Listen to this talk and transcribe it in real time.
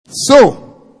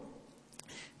So,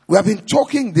 we have been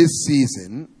talking this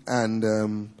season, and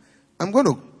I'm going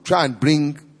to try and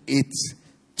bring it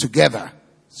together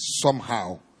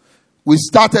somehow. We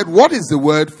started, what is the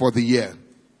word for the year?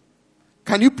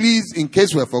 Can you please, in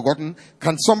case we have forgotten,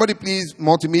 can somebody please,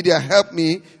 multimedia, help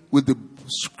me with the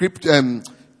script,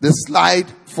 the slide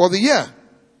for the year?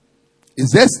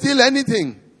 Is there still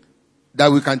anything that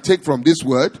we can take from this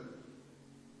word?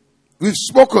 We've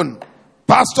spoken.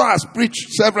 Pastor has preached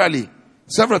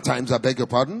several times, I beg your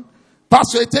pardon.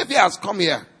 Pastor Etefia has come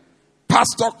here.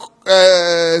 Pastor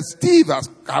Steve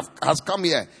has come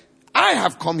here. I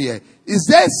have come here. Is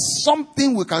there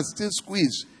something we can still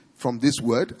squeeze from this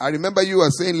word? I remember you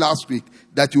were saying last week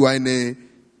that you are in a,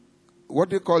 what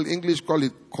do you call English? Call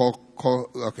it,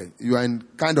 okay. You are in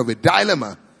kind of a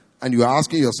dilemma, and you are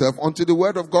asking yourself until the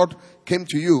word of God came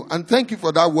to you. And thank you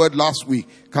for that word last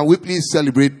week. Can we please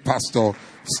celebrate Pastor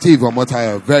Steve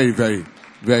Omotaya? Very, very,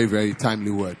 very, very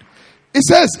timely word. It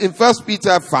says in 1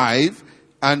 Peter 5,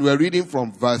 and we're reading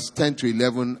from verse 10 to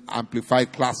 11,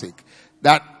 Amplified Classic,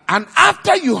 that, and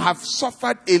after you have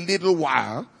suffered a little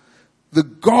while, the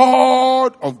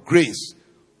God of grace,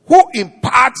 who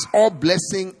imparts all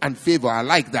blessing and favor, I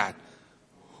like that,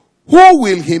 who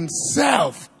will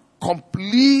himself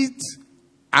complete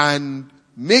and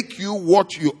make you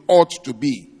what you ought to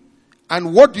be.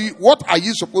 And what are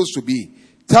you supposed to be?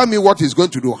 Tell me what he's going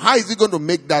to do. How is he going to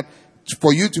make that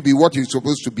for you to be what you're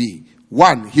supposed to be?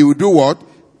 One, he will do what?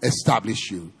 Establish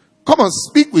you. Come on,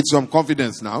 speak with some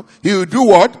confidence now. He will do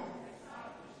what?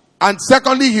 And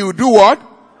secondly, he will do what?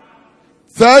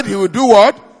 Third, he will do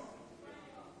what?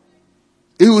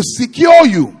 He will secure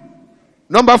you.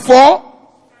 Number 4,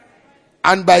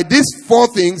 and by these 4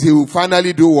 things, he will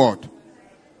finally do what?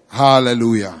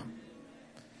 Hallelujah.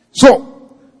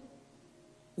 So,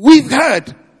 we've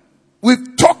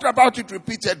talked about it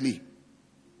repeatedly.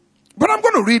 But I'm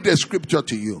going to read the scripture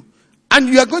to you. And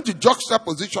you are going to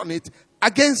juxtaposition it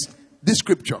against this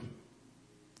scripture.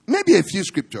 Maybe a few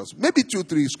scriptures. Maybe 2,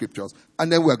 3 scriptures.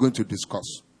 And then we are going to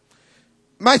discuss.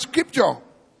 My scripture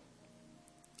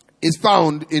is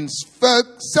found in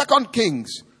 2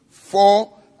 Kings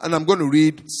 4. And I'm going to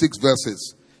read 6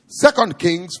 verses. 2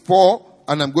 Kings 4.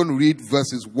 And I'm going to read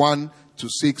verses 1 to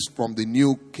 6 from the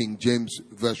New King James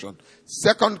Version.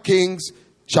 2 Kings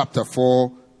chapter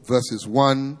 4 verses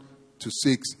 1 to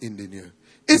 6 in the New.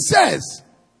 It says,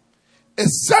 a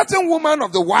certain woman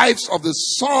of the wives of the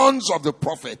sons of the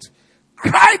prophet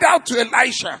cried out to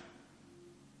Elisha.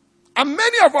 And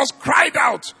many of us cried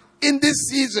out in this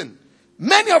season.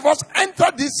 Many of us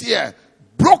entered this year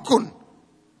broken,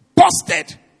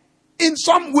 busted, in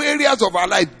some areas of our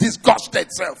life,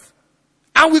 disgusted self.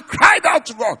 And we cried out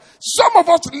to God. Some of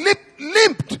us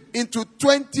limped into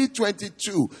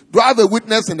 2022. Do I have a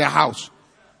witness in the house?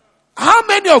 How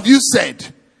many of you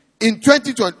said in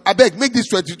 2020, I beg, make this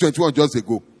 2021 just a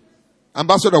go?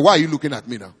 Ambassador, why are you looking at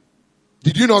me now?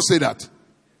 Did you not say that?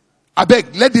 I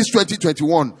beg, let this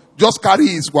 2021 just carry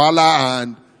his wala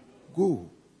and go.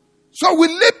 So we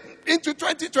leaped into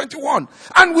 2021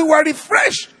 and we were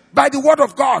refreshed by the word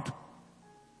of God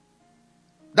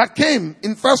that came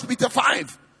in 1 Peter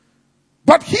 5.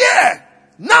 But here,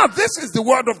 now this is the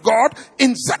word of God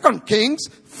in 2 Kings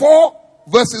 4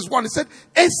 verses 1. It said,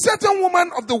 a certain woman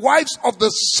of the wives of the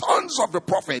sons of the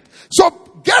prophet. So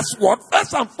guess what?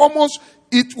 First and foremost,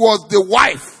 it was the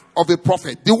wife of a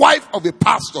prophet, the wife of a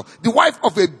pastor, the wife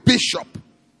of a bishop.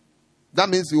 That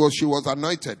means she was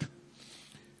anointed.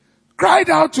 Cried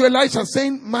out to Elisha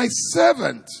saying, my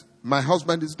servant, my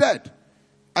husband is dead.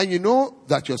 And you know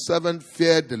that your servant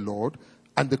feared the Lord,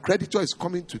 and the creditor is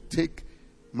coming to take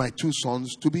my 2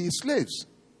 sons to be his slaves.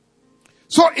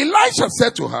 So Elisha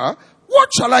said to her, what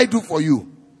shall I do for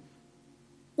you?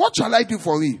 What shall I do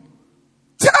for you?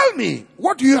 Tell me,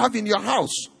 what do you have in your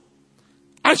house?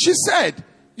 And she said,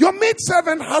 your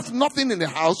maidservant has nothing in the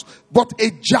house but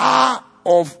a jar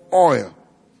of oil.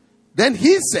 Then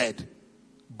he said,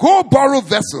 go borrow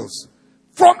vessels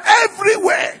from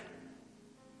everywhere.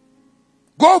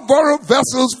 Go borrow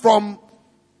vessels from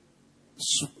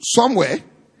somewhere.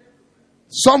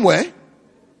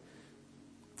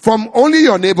 From only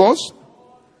your neighbors.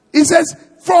 He says,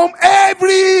 from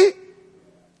every,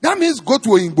 that means go to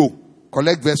Oyingbo,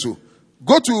 collect vessel.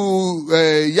 Go to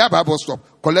Yaba bus stop,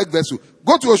 collect vessel.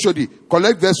 Go to Oshodi,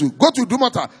 collect vessel. Go to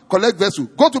Dumata, collect vessel.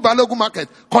 Go to Balogu Market,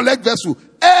 collect vessel.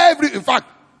 In fact,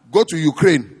 go to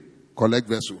Ukraine, collect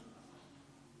vessel.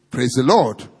 Praise the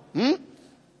Lord.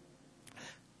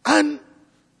 And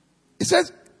it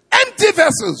says, empty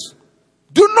vessels.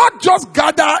 Do not just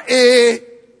gather a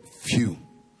few.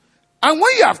 And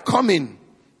when you have come in,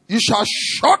 you shall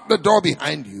shut the door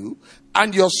behind you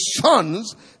and your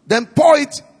sons, then pour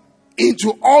it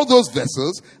into all those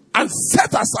vessels and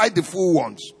set aside the full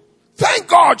ones. Thank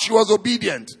God she was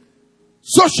obedient.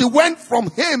 So she went from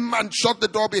him and shut the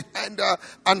door behind her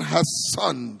and her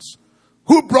sons,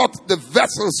 who brought the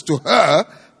vessels to her,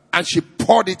 and she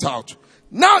poured it out.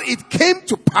 Now it came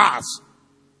to pass,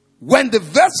 when the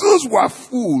vessels were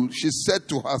full, she said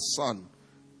to her son,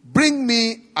 bring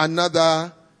me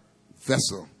another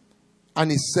vessel.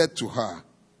 And he said to her,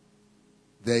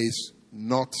 there is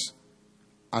not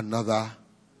another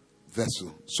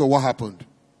vessel. So what happened?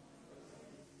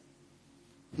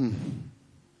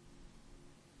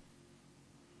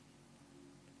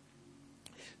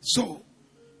 So,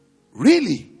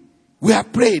 really, we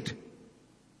have prayed.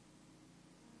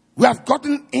 We have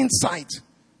gotten insight.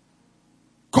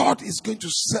 God is going to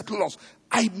settle us.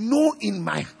 I know in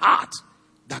my heart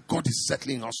that God is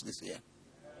settling us this year.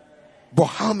 But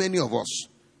how many of us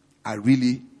are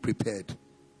really prepared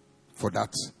for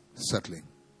that settling?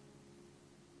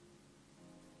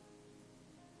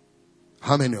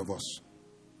 How many of us?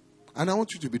 And I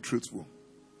want you to be truthful.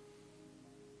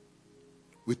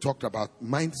 We talked about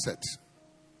mindset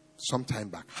some time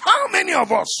back. How many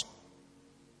of us?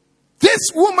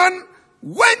 This woman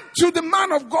went to the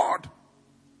man of God.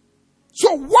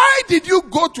 So why did you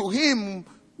go to him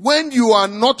when you are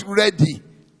not ready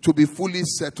to be fully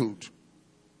settled?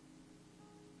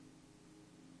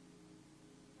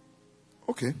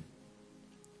 Okay.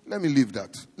 Let me leave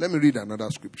that. Let me read another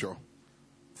scripture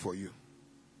for you.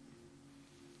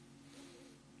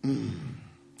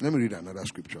 Let me read another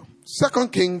scripture. 2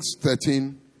 Kings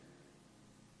 13,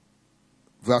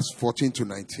 verse 14 to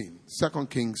 19. 2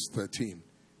 Kings 13,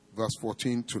 verse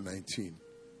 14 to 19.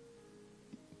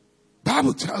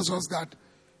 Bible tells us that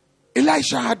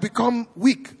Elisha had become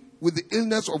weak with the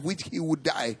illness of which he would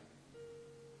die.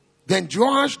 Then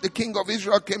Joash, the king of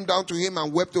Israel, came down to him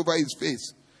and wept over his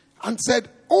face and said,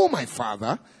 "Oh my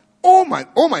father, oh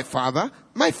my father,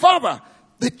 my father,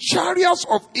 the chariots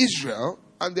of Israel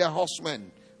and their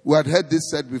horsemen." We had heard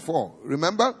this said before,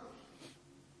 remember?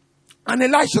 And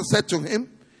Elisha said to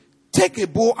him, "Take a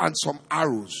bow and some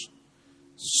arrows."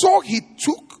 So he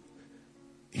took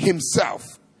himself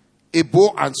a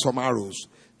bow and some arrows.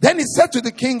 Then he said to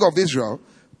the king of Israel,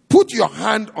 "Put your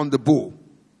hand on the bow."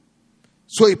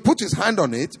 So he put his hand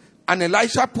on it, and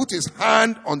Elisha put his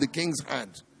hand on the king's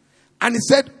hand. And he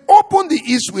said, "Open the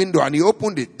east window," and he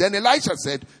opened it. Then Elisha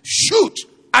said, "Shoot,"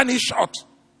 and he shot.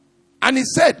 And he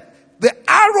said, "The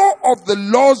arrow of the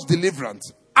Lord's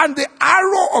deliverance and the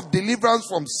arrow of deliverance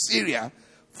from Syria,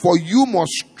 for you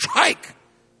must strike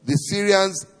the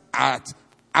Syrians at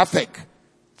Aphek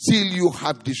till you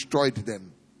have destroyed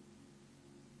them."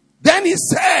 Then he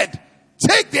said,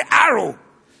 "Take the arrow."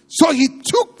 So he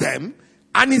took them,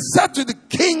 and he said to the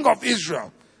king of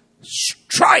Israel,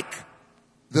 "Strike."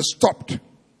 They stopped.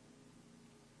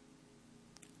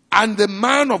 And the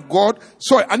man of God,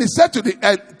 and he said to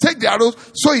take the arrows.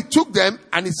 So he took them,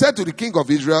 and he said to the king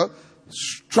of Israel,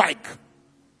 "Strike."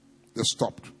 They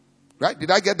stopped. Right?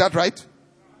 Did I get that right?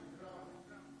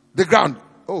 The ground.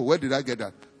 Oh, where did I get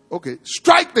that? Okay.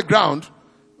 Strike the ground.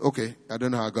 Okay. I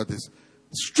don't know how I got this.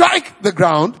 Strike the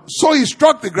ground. So he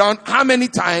struck the ground how many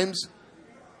times?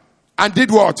 And did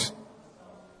what?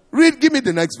 Give me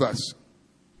the next verse.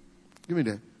 Give me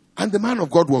that. And the man of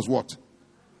God was what?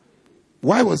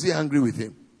 Why was he angry with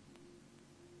him?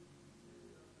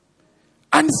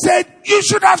 And said, "You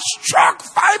should have struck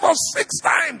 5 or 6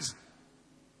 times.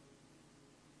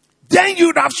 Then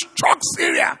you'd have struck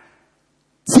Syria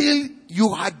till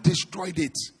you had destroyed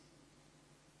it.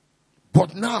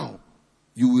 But now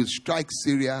you will strike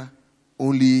Syria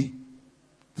only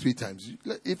 3 times.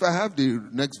 If I have the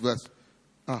next verse,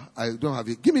 I don't have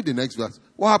it. Give me the next verse.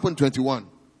 What happened? 21.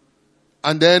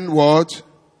 And then what?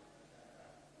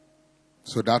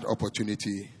 So that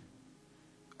opportunity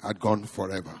had gone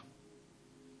forever.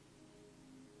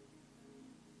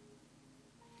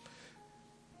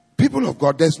 People of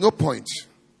God, there's no point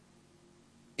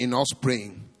in us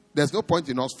praying. There's no point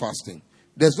in us fasting.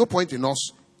 There's no point in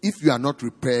us if you are not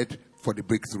prepared for the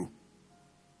breakthrough.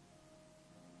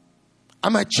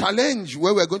 And my challenge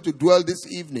where we're going to dwell this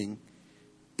evening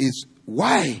is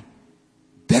why,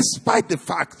 despite the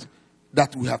fact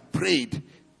that we have prayed,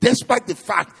 despite the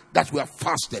fact that we have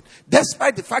fasted,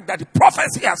 despite the fact that the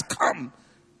prophecy has come,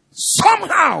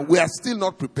 somehow we are still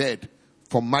not prepared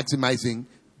for maximizing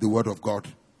the word of God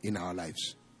in our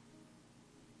lives.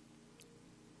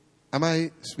 Am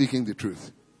I speaking the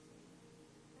truth?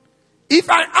 If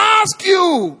I ask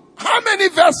you, how many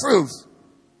vessels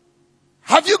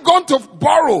have you gone to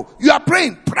borrow? You are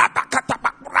praying.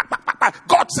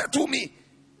 God said to me.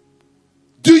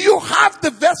 Do you have the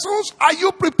vessels? Are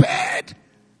you prepared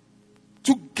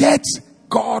to get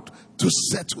God to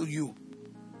settle you?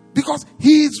 Because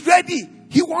He is ready.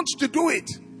 He wants to do it.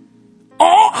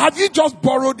 Or have you just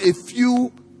borrowed a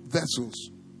few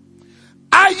vessels?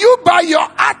 Are you, by your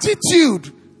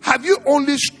attitude, have you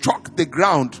only struck the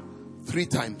ground 3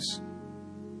 times?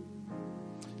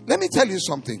 Let me tell you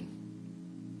something.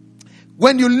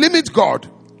 When you limit God,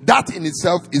 that in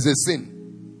itself is a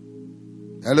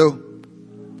sin. Hello?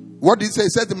 What did he say? He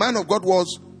said the man of God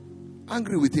was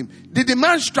angry with him. Did the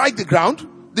man strike the ground?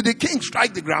 Did the king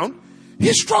strike the ground?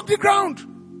 He struck the ground.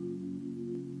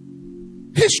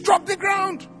 He struck the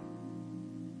ground.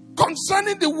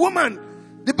 Concerning the woman,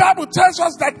 the Bible tells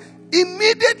us that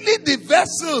immediately the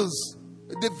vessels,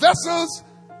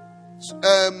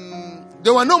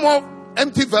 there were no more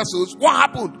empty vessels. What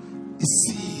happened? It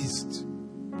ceased.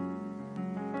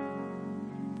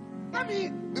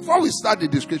 Before we start the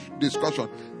discussion,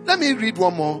 let me read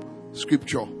one more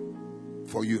scripture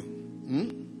for you.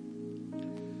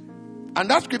 And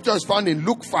that scripture is found in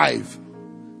Luke 5.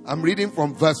 I'm reading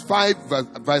from verse 5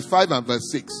 and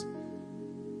verse 6.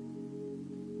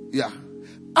 Yeah.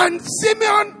 And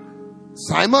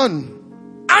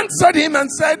Simon answered him and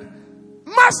said,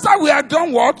 Master, we have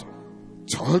done what?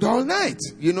 Toiled all night.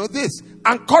 You know this.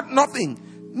 And caught nothing.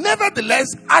 Nevertheless,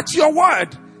 at your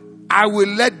word, I will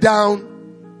let down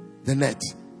the net.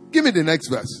 Give me the next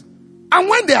verse. And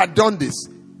when they had done this,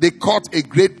 they caught a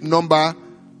great number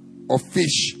of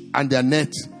fish, and their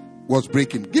net was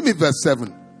breaking. Give me verse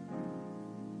 7.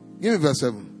 Give me verse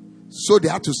 7. So they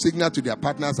had to signal to their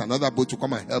partners another boat to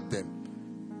come and help them,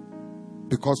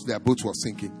 because their boat was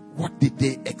sinking. What did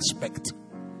they expect?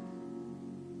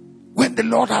 When the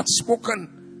Lord had spoken,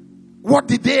 what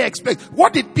did they expect?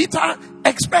 What did Peter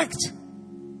expect?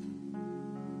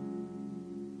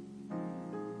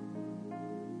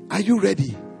 Are you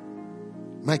ready?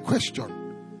 My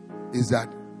question is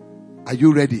that, are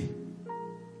you ready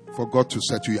for God to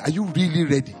settle you? Are you really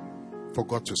ready for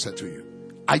God to settle you?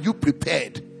 Are you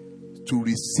prepared to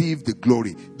receive the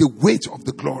glory, the weight of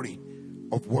the glory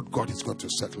of what God is going to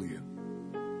settle you?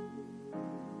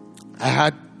 I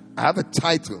have a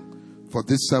title for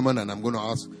this sermon, and I'm going to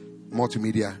ask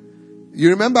multimedia. You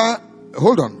remember,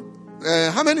 hold on.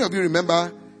 How many of you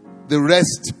remember the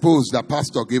rest pose that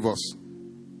Pastor gave us?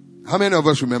 How many of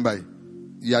us remember it?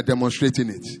 You are demonstrating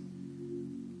it.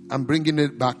 I'm bringing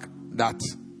it back, that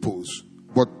pose.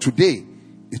 But today,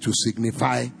 it will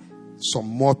signify some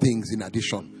more things in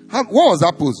addition. What was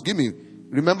that pose?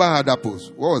 Remember how that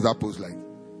pose? What was that pose like?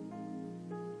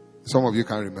 Some of you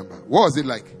can't remember. What was it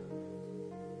like?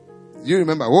 You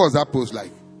remember? What was that pose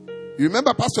like? You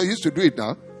remember Pastor used to do it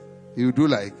now? He would do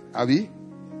like, Abby?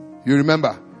 You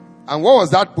remember? And what was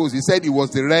that pose? He said it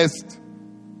was the rest.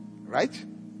 Right?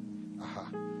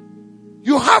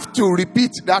 You have to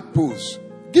repeat that pose.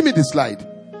 Give me the slide.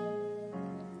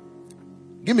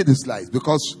 Give me the slide,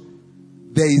 because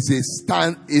there is a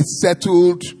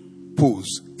settled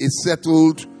pose, a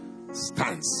settled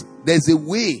stance. There's a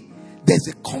way, there's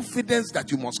a confidence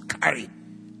that you must carry,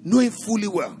 knowing fully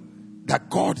well that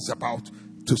God is about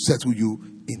to settle you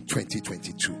in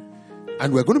 2022.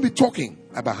 And we're going to be talking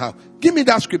about how. Give me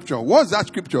that scripture. What's that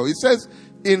scripture? It says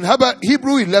in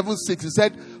Hebrew 11:6, it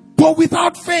said, but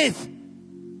without faith.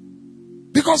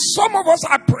 Because some of us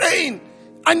are praying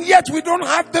and yet we don't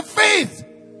have the faith.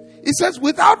 It says,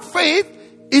 without faith,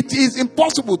 it is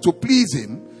impossible to please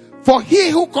Him. For he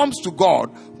who comes to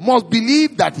God must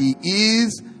believe that He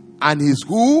is, and is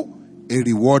who? A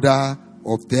rewarder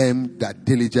of them that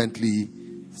diligently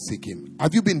seek Him.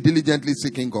 Have you been diligently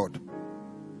seeking God?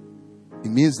 It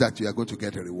means that you are going to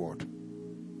get a reward.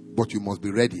 But you must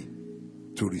be ready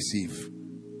to receive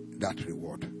that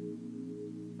reward.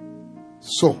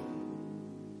 So,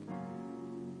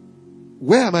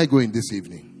 where am I going this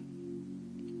evening?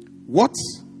 What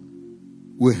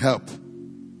will help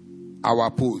our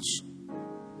pose?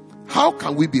 How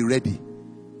can we be ready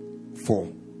for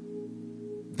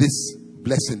this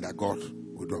blessing that God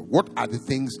will do? What are the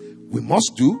things we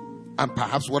must do, and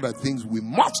perhaps what are the things we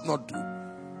must not do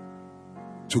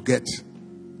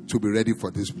to be ready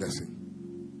for this blessing?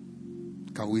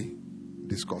 Can we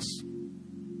discuss?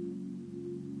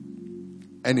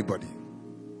 Anybody?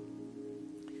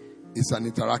 It's an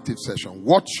interactive session.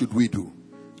 What should we do,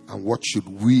 and what should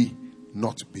we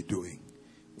not be doing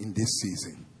in this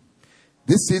season?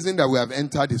 This season that we have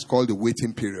entered is called the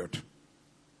waiting period.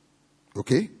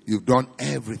 Okay? You've done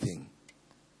everything.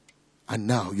 And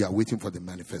now you are waiting for the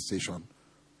manifestation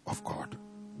of God.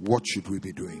 What should we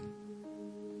be doing?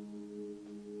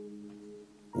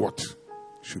 What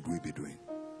should we be doing?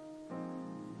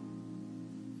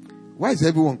 Why is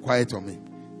everyone quiet on me?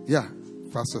 Yeah,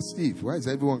 Pastor Steve, why is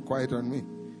everyone quiet on me?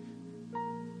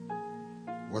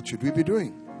 What should we be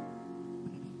doing?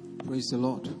 Praise the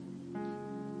Lord.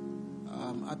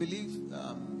 I believe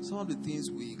some of the things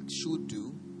we should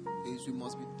do is we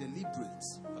must be deliberate.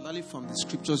 Particularly from the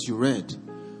scriptures you read,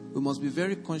 we must be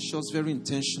very conscious, very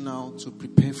intentional to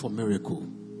prepare for miracle.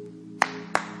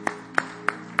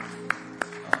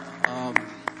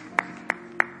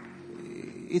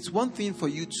 It's one thing for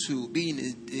you to be in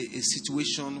a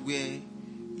situation where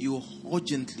you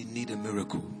urgently need a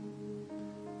miracle.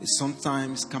 It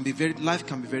sometimes life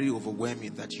can be very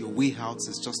overwhelming that your way out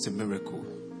is just a miracle.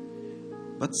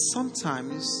 But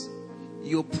sometimes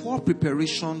your poor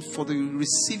preparation for the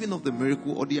receiving of the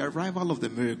miracle or the arrival of the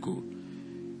miracle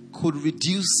could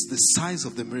reduce the size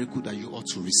of the miracle that you ought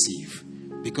to receive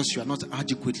because you are not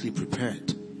adequately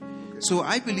prepared. So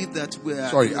I believe that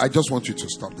Sorry, I just want you to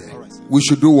stop there. All right. We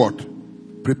should do what?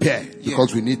 Prepare.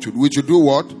 Because we need to. We should do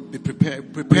what? Be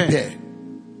prepared. Prepare.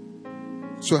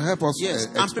 So help us. Yes,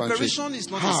 and preparation is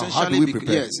not essentially. How do we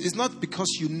prepare? Yes, it's not because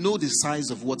you know the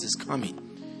size of what is coming.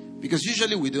 Because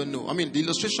usually we don't know. I mean, the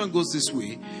illustration goes this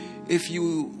way: if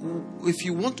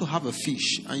you want to have a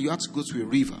fish and you have to go to a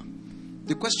river,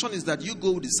 the question is that you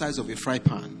go with the size of a fry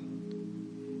pan.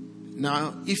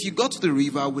 Now, if you go to the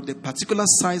river with the particular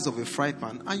size of a fry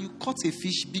pan and you caught a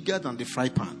fish bigger than the fry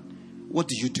pan, what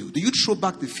do? Do you throw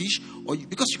back the fish,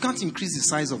 because you can't increase the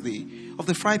size of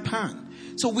the fry pan?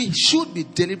 So we should be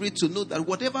deliberate to know that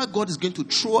whatever God is going to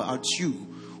throw at you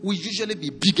will usually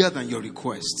be bigger than your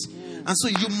request. And so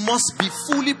you must be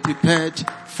fully prepared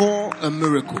for a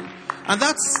miracle. And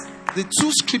that's the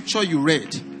two scripture you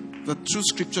read. The two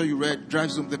scripture you read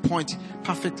drives home the point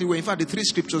perfectly well. In fact, the three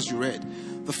scriptures you read.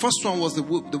 The first one was the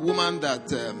woman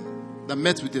that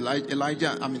met with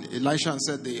Elisha and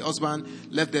said the husband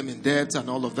left them in debt and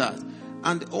all of that.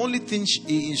 And the only thing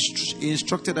he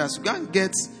instructed us, go and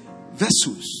get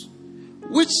vessels.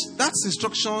 Which that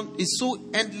instruction is so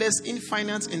endless,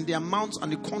 infinite in the amount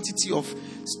and the quantity of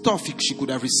stuff she could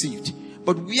have received.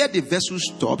 But where the vessel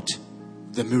stopped,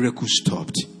 the miracle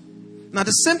stopped. Now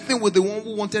the same thing with the one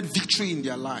who wanted victory in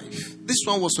their life. This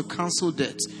one was to cancel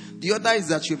debt. The other is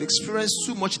that you've experienced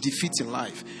too much defeat in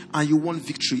life and you want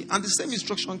victory. And the same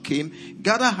instruction came,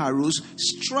 gather arrows,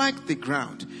 strike the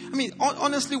ground. I mean,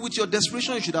 honestly, with your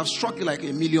desperation, you should have struck it like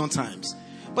 1,000,000 times.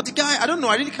 But the guy, I don't know,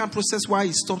 I really can't process why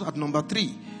he stopped at number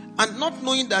 3. And not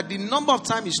knowing that the number of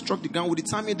times he struck the ground would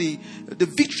determine the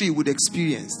victory he would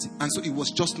experience. And so he was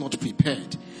just not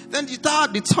prepared. Then the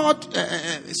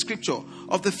third scripture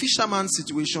of the fisherman's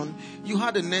situation, you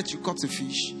had a net, you caught a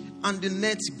fish, and the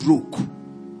net broke.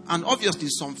 And obviously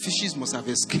some fishes must have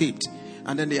escaped.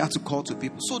 And then they had to call to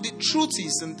people. So the truth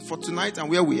is, and for tonight and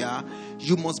where we are,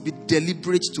 you must be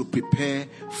deliberate to prepare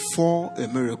for a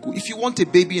miracle. If you want a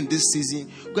baby in this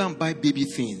season, go and buy baby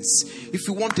things. If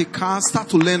you want a car, start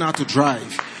to learn how to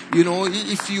drive. You know,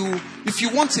 if you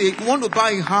want to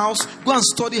buy a house, go and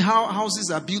study how houses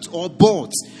are built or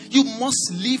bought. You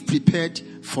must live prepared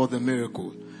for the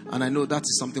miracle. And I know that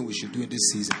is something we should do in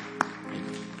this season.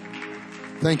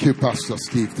 Thank you, Pastor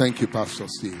Steve. Thank you, Pastor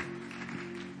Steve.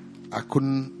 I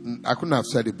couldn't have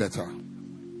said it better.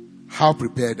 How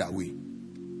prepared are we?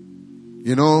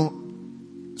 You know,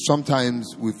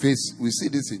 sometimes we see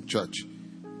this in church.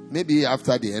 Maybe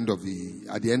after at the end of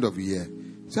the year.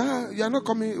 Say, you are not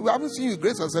coming. We haven't seen you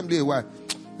Grace Assembly a while.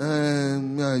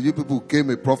 You people came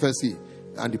a prophecy,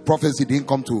 and the prophecy didn't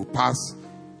come to pass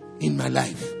in my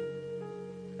life.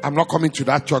 I'm not coming to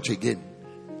that church again.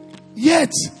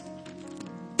 Yet,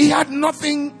 it had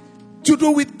nothing to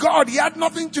do with God. He had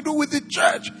nothing to do with the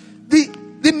church.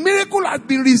 The miracle has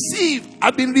been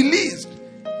released.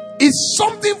 It's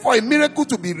something for a miracle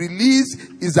to be released,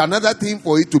 is another thing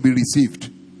for it to be received.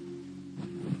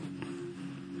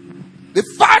 The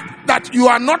fact that you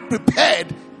are not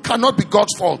prepared cannot be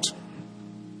God's fault.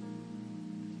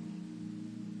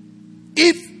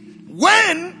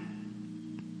 When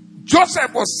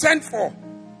Joseph was sent for,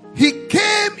 he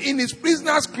came in his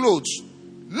prisoner's clothes,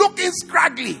 looking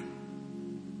scraggly.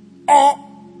 Or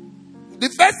the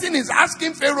first thing he's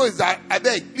asking Pharaoh is that, I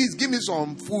beg, please give me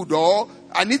some food, or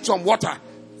I need some water.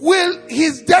 Will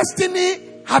his destiny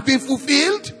have been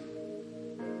fulfilled?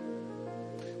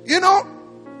 You know,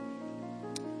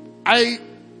 I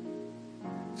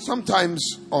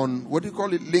sometimes on,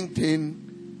 LinkedIn,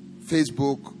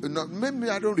 Facebook, maybe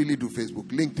I don't really do Facebook,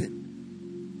 LinkedIn.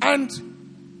 And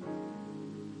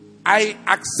I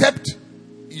accept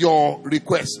your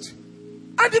request.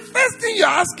 And the first thing you're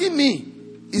asking me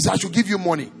is I should give you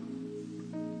money.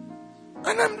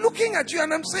 And I'm looking at you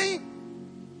and I'm saying,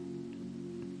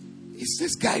 is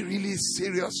this guy really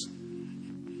serious?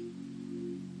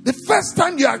 The first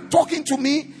time you are talking to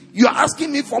me, you are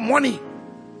asking me for money.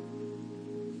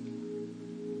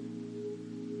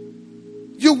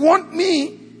 You want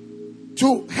me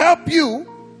to help you.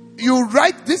 You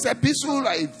write this epistle,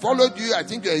 I followed you, I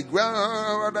think you're a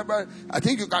grand, I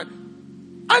think you can.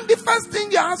 And the first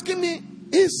thing you're asking me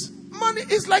is money.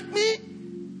 It's like me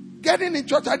getting in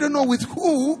church, I don't know with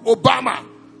who, Obama,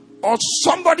 or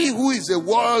somebody who is a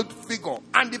world figure.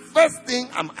 And the first thing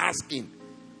I'm asking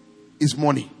is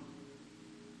money.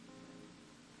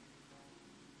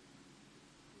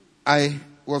 I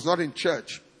was not in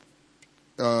church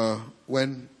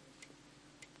when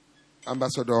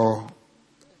Ambassador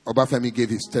Obafemi gave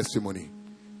his testimony.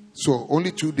 So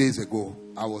only 2 days ago,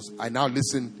 I now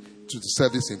listened to the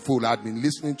service in full. I'd been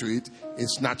listening to it in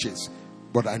snatches,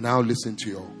 but I now listen to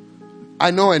you.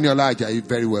 I know Eniola Ajayi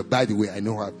very well. By the way, I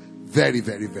know her very,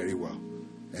 very, very well.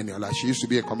 Eniola, she used to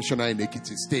be a commissioner in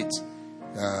Ekiti State.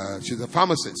 She's a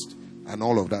pharmacist and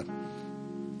all of that.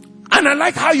 And I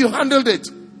like how you handled it.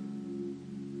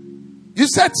 You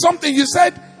said something. You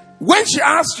said, when she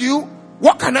asked you,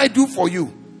 what can I do for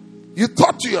you? You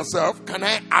thought to yourself, can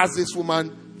I ask this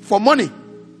woman for money?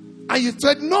 And you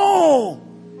said, no.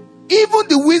 Even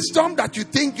the wisdom that you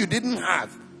think you didn't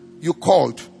have, you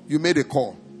called. You made a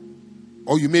call.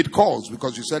 Or you made calls,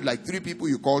 because you said like 3 people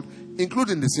you called,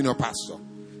 including the senior pastor,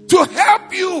 to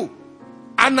help you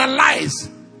analyze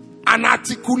and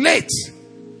articulate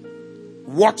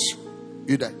what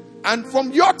you did. And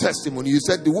from your testimony, you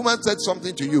said the woman said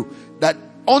something to you that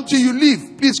until you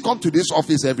leave, please come to this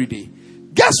office every day.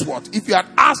 Guess what? If you had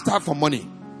asked her for money,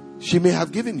 she may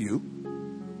have given you.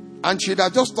 And she'd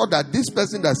have just thought that this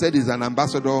person that said is an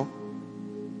ambassador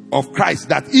of Christ,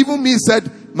 that even me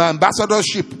said my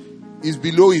ambassadorship is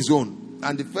below his own.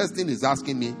 And the first thing he's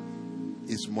asking me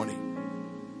is money.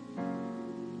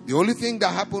 The only thing that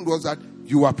happened was that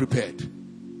you are prepared.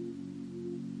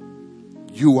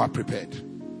 You are prepared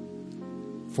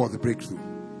for the breakthrough.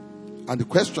 And the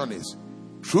question is,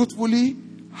 truthfully,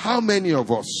 how many of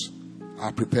us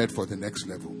are prepared for the next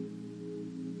level?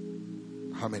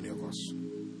 How many of us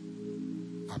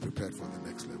are prepared for the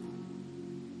next level?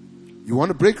 You want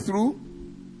to break through?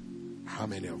 How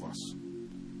many of us?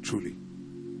 Truly.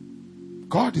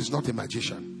 God is not a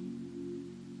magician.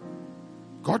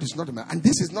 God is not a magician. And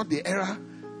this is not the era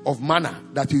of manna,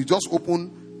 that you just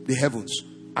open the heavens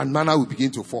and manna will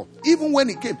begin to fall. Even when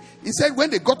it came, he said when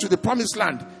they got to the promised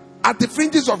land, at the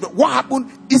fringes of what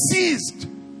happened, it ceased.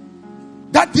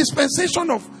 That dispensation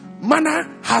of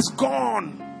manna has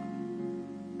gone.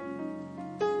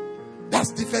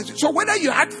 That's different. So whether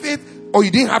you had faith or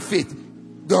you didn't have faith,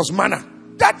 there was manna.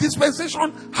 That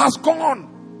dispensation has gone.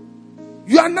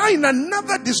 You are now in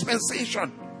another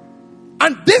dispensation.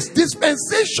 And this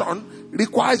dispensation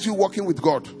requires you working with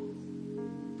God.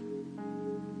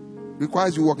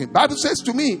 Requires you working. Bible says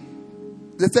to me,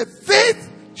 they said, faith,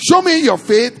 show me your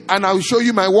faith and I will show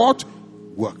you my what?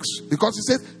 Works. Because it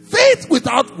says, faith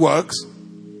without works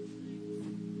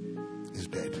is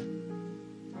dead.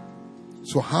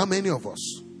 So how many of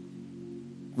us,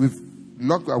 we've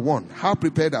looked at one, how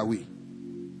prepared are we?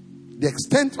 The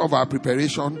extent of our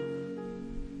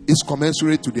preparation is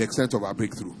commensurate to the extent of our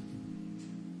breakthrough.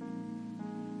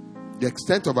 The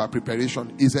extent of our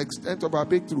preparation is the extent of our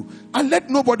breakthrough. And let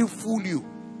nobody fool you.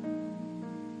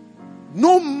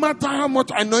 No matter how much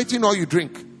anointing oil you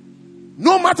drink,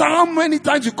 no matter how many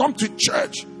times you come to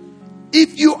church,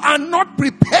 if you are not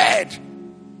prepared,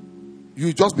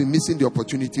 you'll just be missing the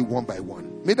opportunity one by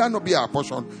one. May that not be our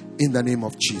portion in the name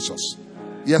of Jesus.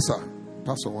 Yes, sir.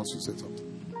 Pastor wants to say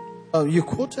something. You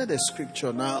quoted a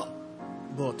scripture now,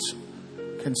 but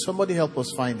can somebody help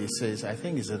us find it? It says, I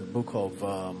think it's in the book of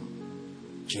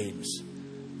James.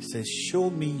 It says, show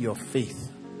me your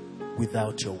faith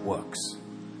without your works,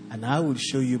 and I will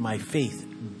show you my faith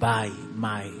by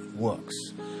my works.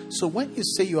 So when you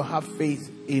say you have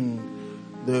faith in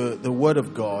the word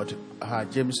of God,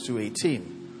 James 2:18,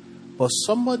 but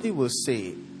somebody will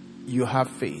say, you have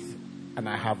faith and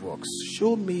I have works.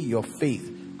 Show me your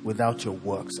faith without your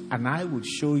works, and I will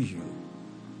show you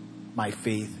my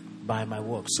faith by my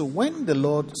works. So when the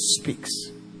Lord speaks,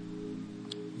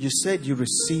 you said you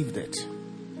received it.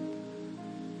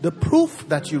 The proof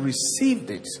that you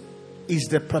received it is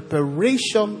the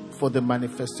preparation for the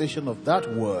manifestation of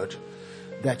that word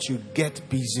that you get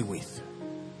busy with.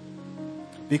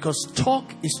 Because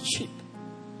talk is cheap.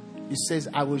 He says,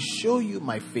 I will show you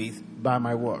my faith by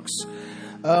my works.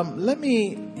 Let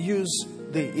me use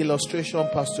the illustration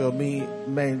Pastor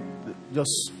Yomi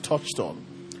just touched on.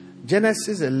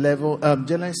 Genesis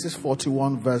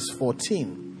 41 verse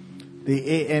 14.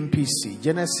 The AMPC.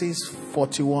 Genesis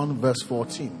 41 verse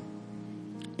 14.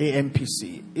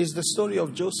 AMPC, is the story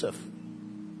of Joseph.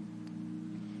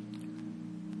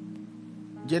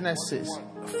 Genesis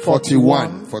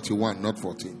 41, not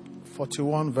 14.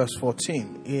 41 verse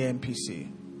 14,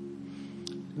 AMPC.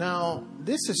 Now,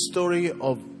 this is a story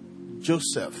of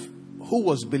Joseph, who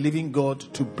was believing God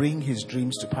to bring his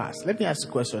dreams to pass. Let me ask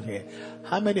a question here.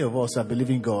 How many of us are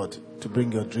believing God to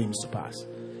bring your dreams to pass?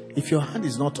 If your hand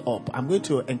is not up, I'm going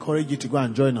to encourage you to go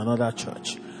and join another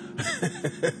church.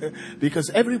 Because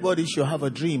everybody should have a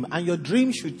dream, and your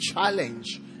dream should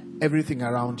challenge everything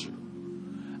around you.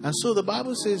 And so the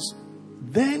Bible says,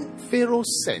 then Pharaoh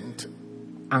sent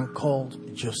and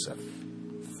called Joseph.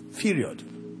 Period.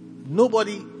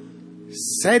 Nobody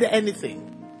said anything.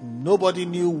 Nobody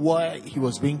knew why he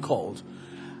was being called.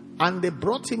 And they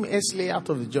brought him easily out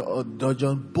of the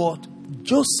dungeon. But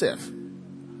Joseph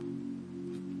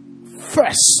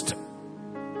first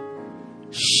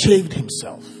shaved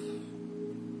himself.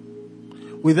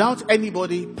 Without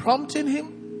anybody prompting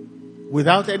him,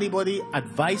 without anybody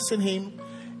advising him.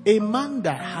 A man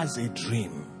that has a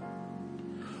dream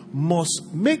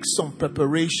must make some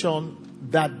preparation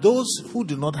that those who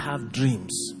do not have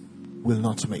dreams will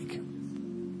not make.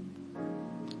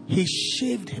 He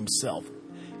shaved himself.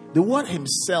 The word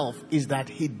himself is that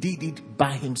he did it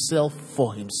by himself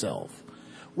for himself.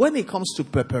 When it comes to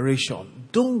preparation,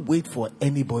 don't wait for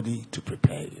anybody to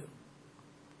prepare you.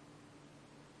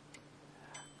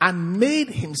 And made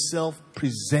himself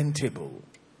presentable.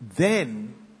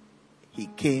 Then he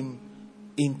came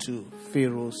into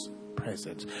Pharaoh's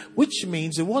presence. Which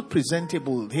means the word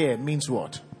presentable here means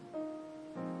what?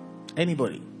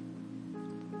 Anybody?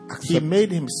 He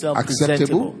made himself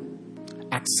acceptable. Presentable.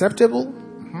 Acceptable?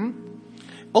 Mm-hmm.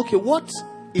 Okay, what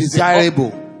is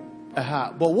desirable?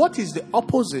 But what is the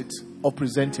opposite of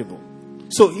presentable?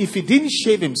 So if he didn't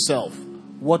shave himself,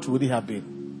 what would he have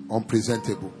been?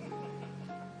 Unpresentable.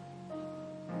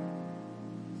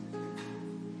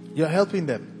 You're helping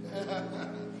them.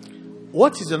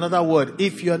 What is another word?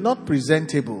 If you're not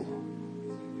presentable,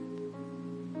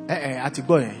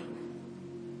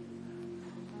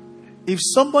 if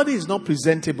somebody is not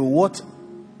presentable, what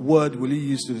word will you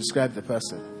use to describe the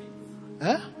person?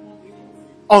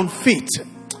 Unfit.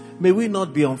 May we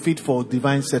not be unfit for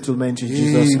divine settlement in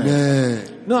Jesus'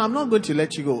 name. No, I'm not going to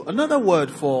let you go. Another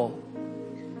word for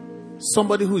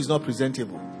somebody who is not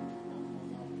presentable.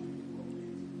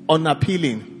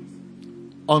 Unappealing,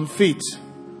 unfit,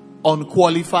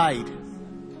 unqualified,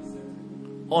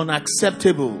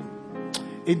 unacceptable.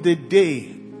 In the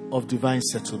day of divine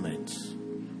settlement,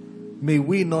 may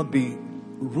we not be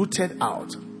rooted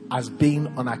out as being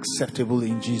unacceptable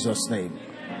in Jesus' name.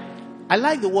 I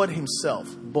like the word himself,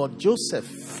 but Joseph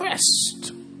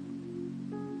first,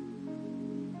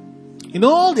 in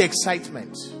all the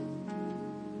excitement,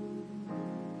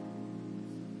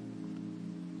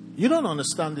 you don't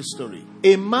understand this story.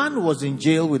 A man was in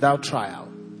jail without trial.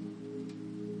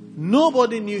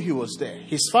 Nobody knew he was there.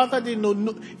 His father didn't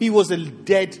know. He was a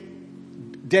dead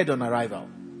on arrival.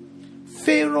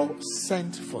 Pharaoh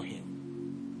sent for him.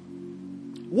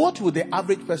 What would the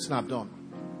average person have done?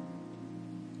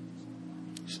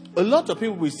 A lot of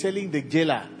people were telling the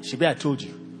jailer, Shebi, I told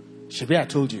you. Shebi, I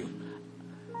told you.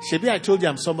 Shebi, I told you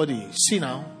I'm somebody. See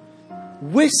now,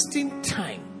 wasting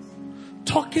time,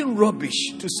 talking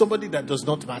rubbish to somebody that does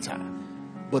not matter.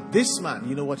 But this man,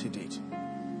 you know what he did?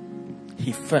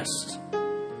 He first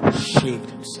shaved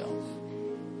himself.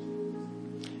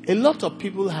 A lot of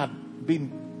people have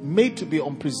been made to be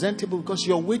unpresentable because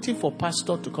you're waiting for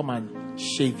pastor to come and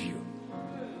shave you.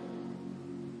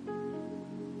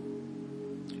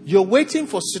 You're waiting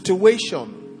for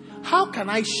situation. How can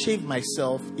I shave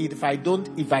myself if I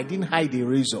didn't hide a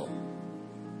razor?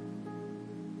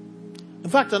 In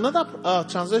fact, another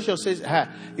translation says,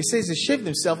 it says he shaved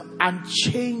himself and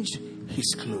changed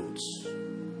his clothes.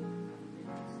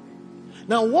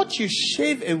 Now, what you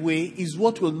shave away is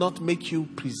what will not make you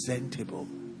presentable.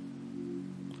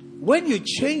 When you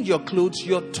change your clothes,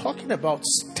 you're talking about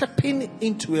stepping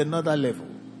into another level.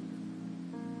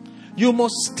 You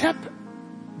must step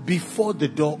before the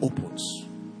door opens.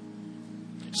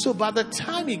 So by the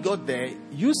time he got there,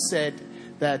 you said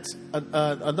that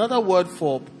another word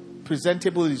for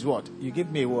presentable is what? You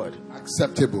give me a word.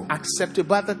 Acceptable. Acceptable.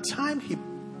 By the time he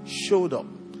showed up,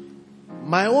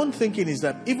 my own thinking is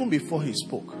that even before he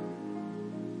spoke,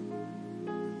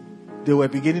 they were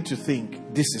beginning to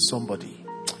think, this is somebody.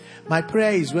 My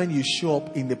prayer is when you show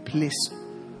up in the place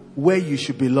where you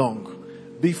should belong,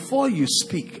 before you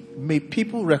speak, may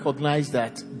people recognize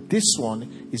that this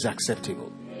one is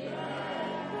acceptable.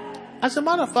 As a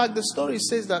matter of fact, the story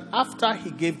says that after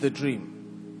he gave the dream,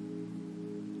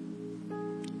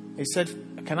 he said,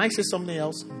 can I say something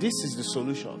else? This is the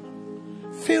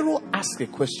solution. Pharaoh asked a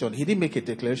question. He didn't make a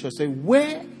declaration. He said,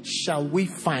 where shall we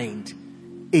find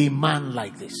a man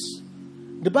like this?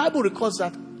 The Bible records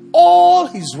that all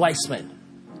his wise men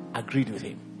agreed with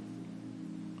him.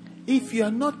 If you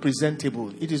are not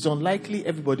presentable, it is unlikely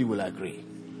everybody will agree.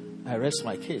 I rest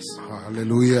my case.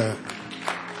 Hallelujah.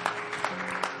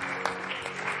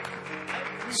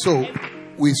 So,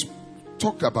 we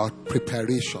talked about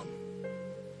preparation.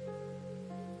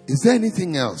 Is there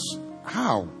anything else?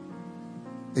 How,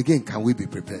 again, can we be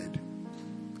prepared?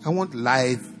 I want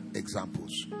live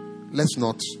examples. Let's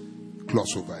not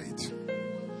gloss over it.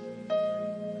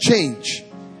 Change.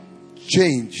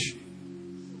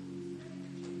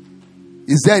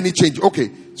 Is there any change? Okay,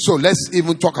 so let's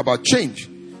even talk about change.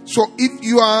 So if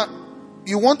you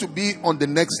want to be on the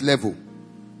next level,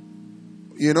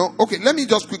 okay, let me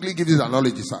just quickly give this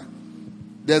analogy, sir.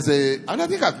 And I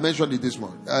think I've mentioned it this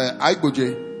morning.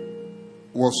 Igboje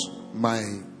was my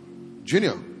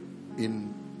junior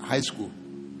in high school.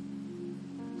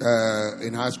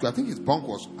 I think his bunk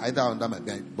was either under my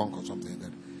bunk or something like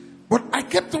that. But I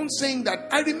kept on saying that.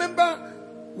 I remember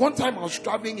one time I was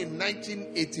traveling in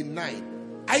 1989.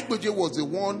 Igboje was the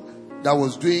one that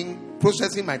was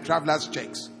processing my traveler's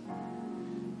checks.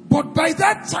 But by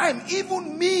that time,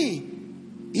 even me,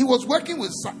 he was working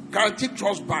with Guaranteed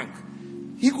Trust Bank.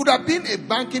 He could have been a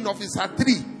banking officer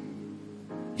 3.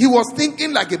 He was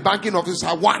thinking like a banking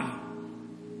officer 1.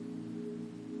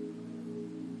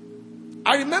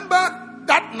 I remember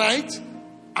that night,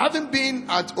 having been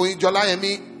at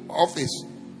Oyinjolayemi office,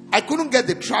 I couldn't get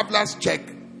the traveler's check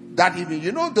that evening.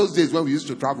 You know those days when we used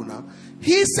to travel now.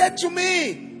 He said to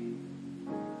me,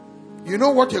 you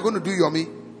know what you're going to do, Yomi?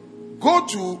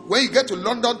 When you get to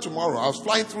London tomorrow, I was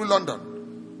flying through London.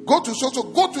 Go to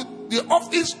the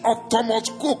office of Thomas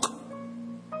Cook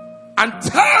and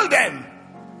tell them,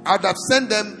 I'd have sent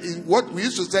them what we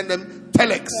used to send them,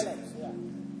 telex.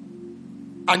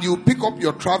 And you pick up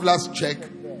your traveler's check.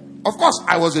 Of course,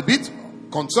 I was a bit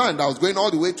concerned. I was going all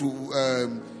the way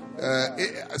to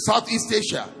Southeast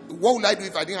Asia. What would I do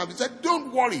if I didn't have it? He said,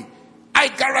 don't worry. I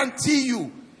guarantee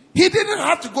you. He didn't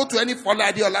have to go to any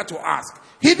Fola Adiola to ask.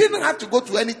 He didn't have to go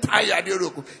to any Tai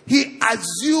Adeoroko. He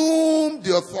assumed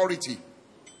the authority.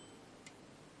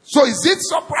 So is it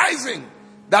surprising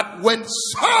that when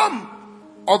some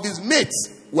of his mates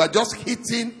were just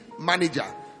hitting manager,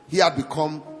 he had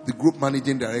become the group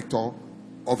managing director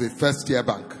of a first-tier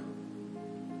bank?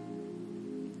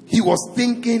 He was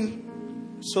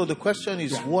thinking. So the question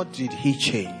is, what did he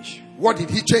change? What did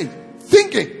he change?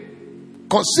 Thinking.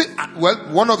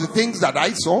 One of the things that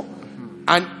I saw,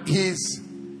 and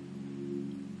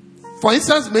for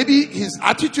instance, maybe his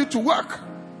attitude to work.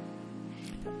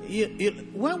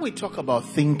 When we talk about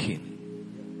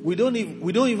thinking, we don't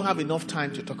even have enough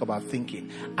time to talk about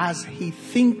thinking. As he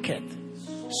thinketh,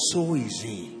 so is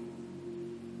he.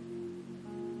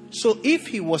 So if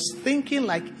he was thinking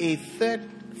like a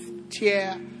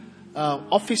third-tier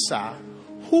officer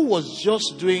who was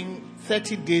just doing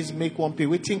 30 days make one pay,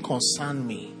 waiting concern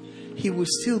me, he will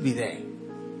still be there.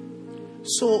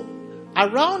 So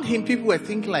around him, people were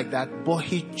thinking like that, but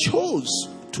he chose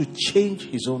to change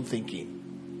his own thinking.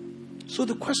 So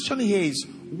the question here is,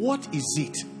 what is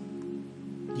it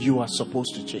you are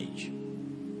supposed to change?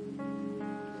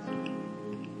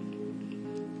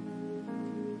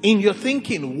 In your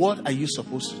thinking, what are you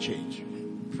supposed to change?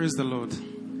 Praise the Lord.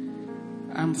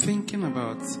 I'm thinking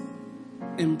about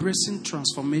embracing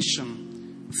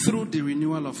transformation through the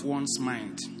renewal of one's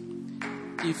mind.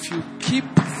 If you keep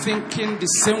thinking the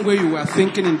same way you were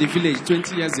thinking in the village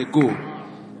 20 years ago,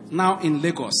 now in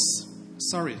Lagos,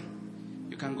 sorry,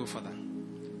 you can't go further.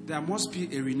 There must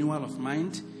be a renewal of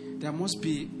mind. There must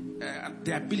be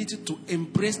the ability to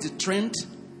embrace the trend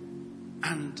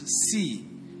and see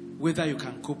whether you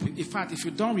can cope. In fact, if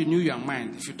you don't renew your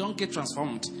mind, if you don't get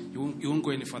transformed, you won't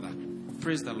go any further.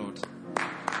 Praise the Lord.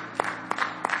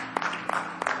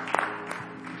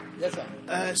 Yes, sir.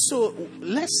 So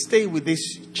let's stay with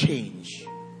this change.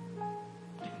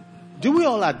 Do we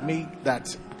all admit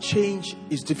that change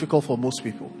is difficult for most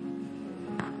people?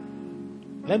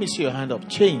 Let me see your hand up.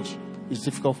 Change is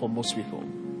difficult for most people.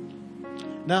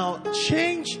 Now,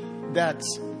 change that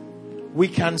we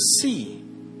can see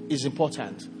is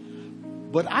important.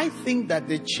 But I think that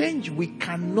the change we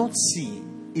cannot see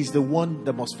is the one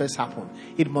that must first happen.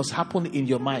 It must happen in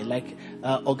your mind. Like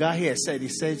Oga here said, he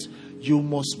says, you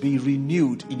must be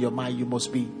renewed in your mind. You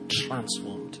must be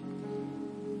transformed.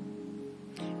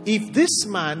 If this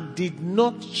man did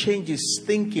not change his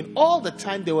thinking, all the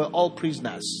time they were all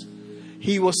prisoners.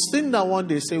 He was sitting down one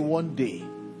day, say, one day,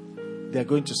 they're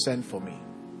going to send for me.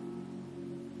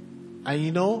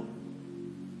 And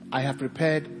I have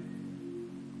prepared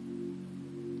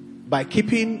by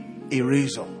keeping a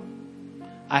razor.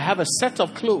 I have a set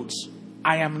of clothes.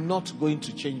 I am not going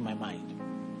to change my mind.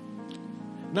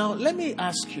 Now, let me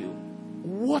ask you,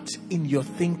 what in your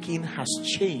thinking has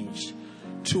changed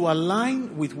to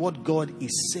align with what God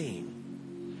is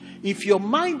saying? If your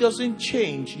mind doesn't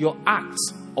change, your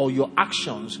acts or your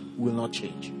actions will not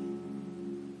change.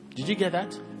 Did you get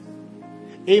that?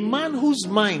 A man whose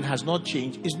mind has not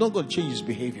changed is not going to change his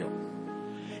behavior.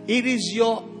 It is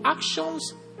your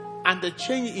actions and the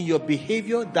change in your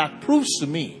behavior that proves to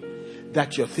me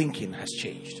that your thinking has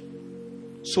changed.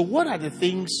 So what are the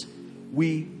things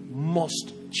we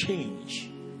must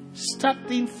change?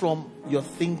 Starting from your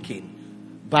thinking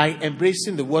by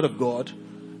embracing the Word of God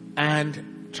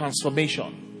and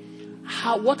transformation.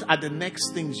 What are the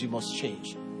next things you must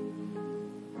change?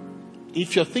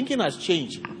 If your thinking has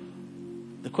changed,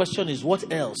 the question is,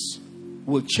 what else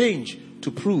will change to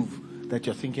prove that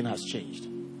your thinking has changed?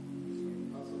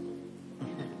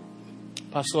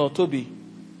 Pastor Toby.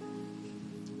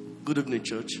 Good evening,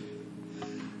 church.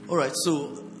 All right,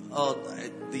 so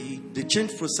the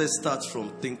change process starts from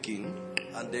thinking,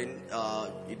 and then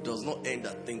it does not end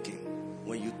at thinking.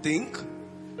 When you think,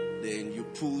 then you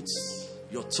put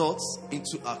your thoughts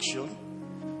into action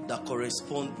that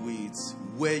correspond with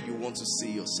where you want to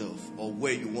see yourself or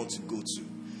where you want to go to.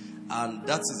 And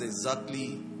that is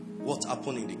exactly what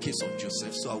happened in the case of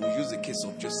Joseph. So I will use the case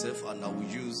of Joseph, and I will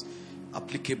use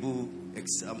applicable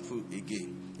example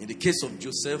again. In the case of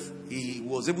Joseph, he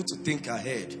was able to think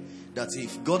ahead that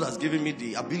if God has given me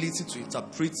the ability to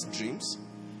interpret dreams,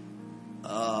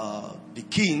 the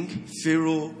king,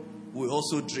 Pharaoh, will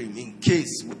also dream. In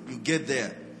case you get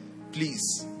there,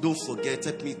 please don't forget,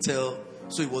 let me tell.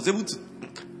 So he was able to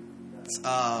think.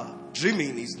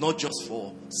 Dreaming is not just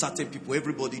for certain people.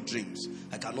 Everybody dreams.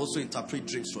 I can also interpret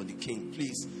dreams for the king.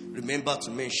 Please remember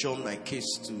to mention my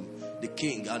case to the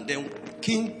king. And then the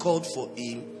king called for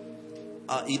him.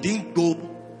 He didn't go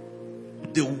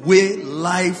the way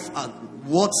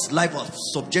what life has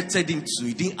subjected him to.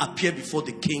 He didn't appear before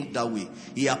the king that way.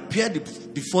 He appeared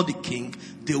before the king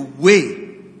the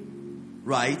way,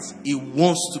 right, he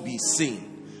wants to be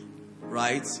seen,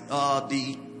 right?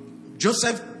 The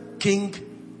Joseph king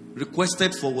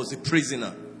requested for was a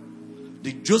prisoner.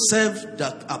 The Joseph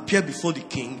that appeared before the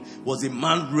king was a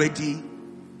man ready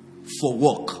for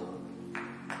work,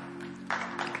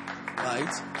 right?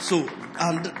 So,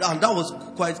 and that was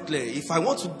quite clear. If I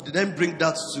want to then bring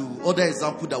that to other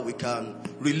example that we can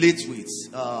relate with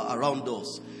around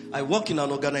us, I work in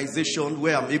an organization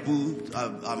where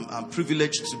I'm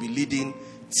privileged to be leading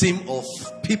team of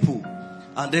people.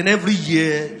 And then every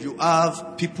year you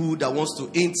have people that wants to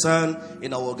intern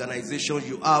in our organization.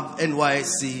 You have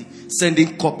NYSC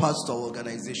sending coppers to our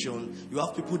organization. You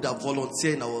have people that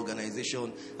volunteer in our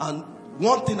organization. And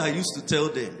one thing I used to tell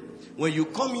them, when you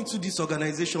come into this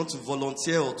organization to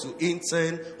volunteer or to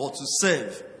intern or to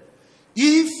serve,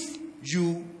 if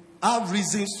you have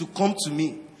reasons to come to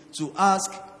me to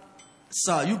ask,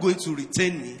 sir, are you going to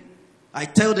retain me? I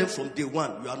tell them from day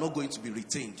one, you are not going to be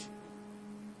retained.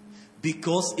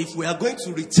 Because if we are going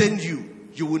to retain you,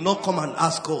 you will not come and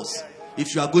ask us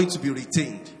if you are going to be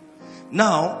retained.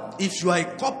 Now, if you are a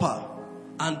copper,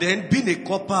 and then being a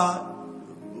copper,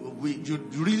 you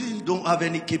really don't have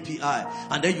any KPI,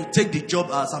 and then you take the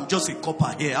job as, I'm just a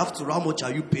copper here, after how much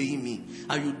are you paying me?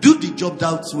 And you do the job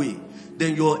that way,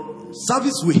 then your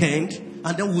service will end,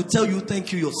 and then we'll tell you,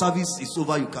 thank you, your service is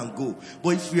over, you can go. But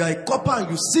if you are a copper and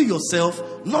you see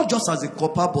yourself not just as a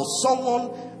copper, but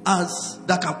someone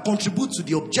that can contribute to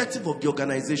the objective of the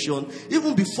organization,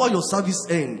 even before your service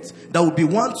ends, there will be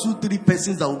 1, 2, 3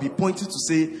 persons that will be pointed to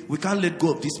say, we can't let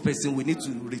go of this person, we need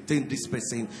to retain this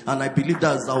person. And I believe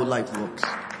that's how life works.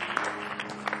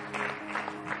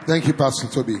 Thank you, Pastor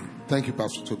Toby. Thank you,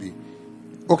 Pastor Toby.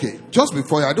 Okay, just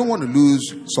before, I don't want to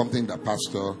lose something that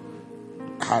Pastor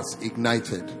has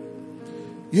ignited.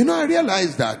 I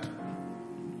realize that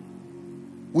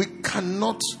we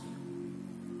cannot,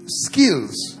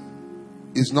 skills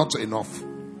is not enough.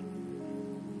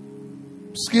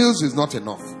 Skills is not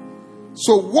enough.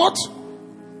 So what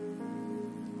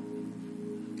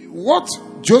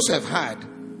Joseph had,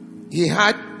 he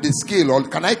had the skill, or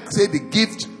can I say the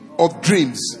gift of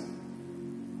dreams.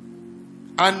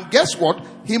 And guess what?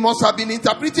 He must have been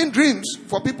interpreting dreams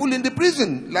for people in the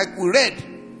prison, like we read.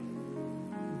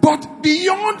 But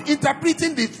beyond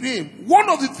interpreting the dream, one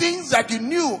of the things that you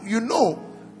know,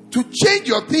 to change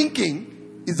your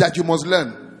thinking is that you must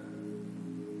learn.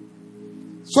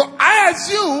 So I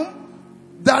assume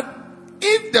that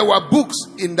if there were books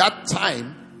in that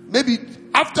time, maybe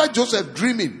after Joseph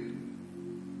dreaming,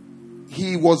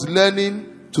 he was learning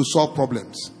to solve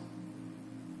problems.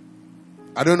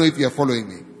 I don't know if you're following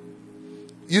me.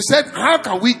 You said, how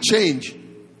can we change?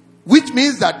 Which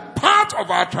means that part of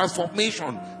our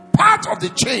transformation, part of the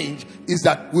change is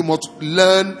that we must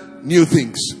learn new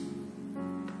things.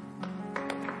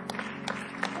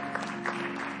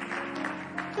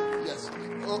 Yes.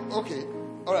 Okay.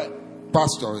 All right.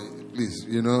 Pastor, please,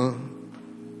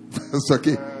 it's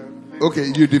okay.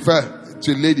 Okay, you defer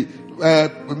to lady.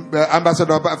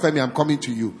 Ambassador Femi, I'm coming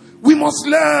to you. We must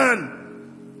learn.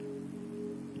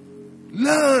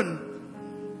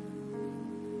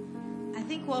 I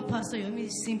think what Pastor Yomi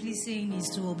is simply saying is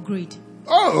to upgrade.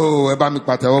 Oh,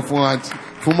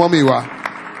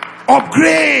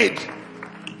 upgrade.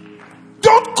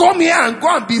 Don't come here and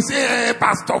go and be saying, hey,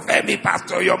 Pastor Femi,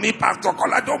 Pastor Yomi, Pastor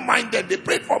Kola, don't mind them. They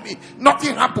prayed for me.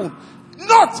 Nothing happened.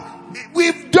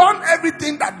 We've done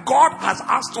everything that God has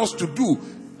asked us to do.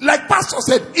 Like Pastor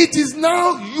said, it is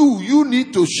now you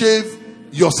need to shave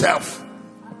yourself.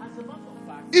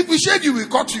 If we shave you, we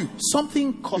cut you.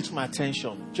 Something caught my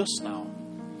attention just now.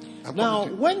 Now,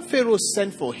 when Pharaoh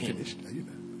sent for him,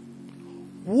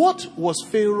 what was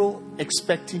Pharaoh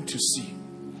expecting to see?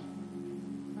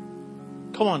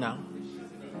 Come on now.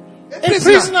 A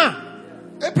prisoner.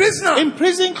 In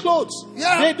prison clothes.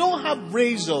 Yeah. They don't have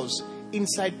razors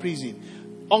inside prison.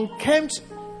 Unkempt,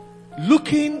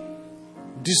 looking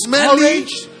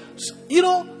discouraged.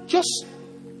 Just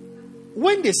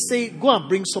when they say go and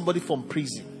bring somebody from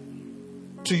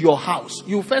prison to your house,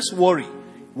 you first worry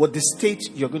what the state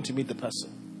you're going to meet the person.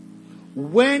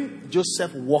 When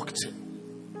Joseph walked in,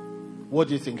 what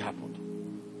do you think happened?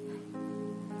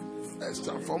 First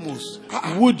and foremost,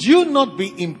 would you not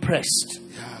be impressed?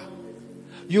 Yeah.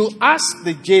 You ask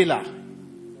the jailer,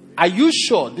 are you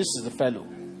sure this is the fellow?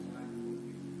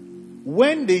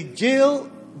 When the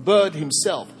jailbird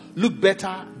himself looked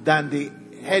better than the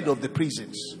head of the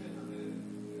prisons.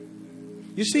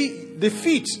 You see,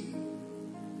 defeat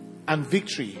and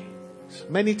victory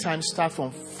many times start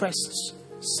from first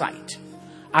sight.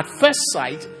 At first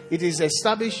sight, it is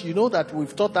established, that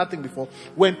we've taught that thing before.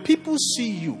 When people see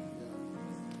you,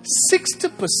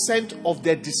 60% of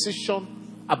their decision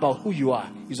about who you are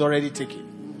is already taken.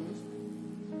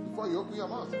 Before you open your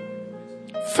mouth.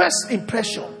 First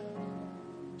impression.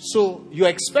 So you're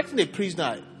expecting a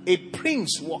prisoner, a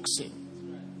prince walks in.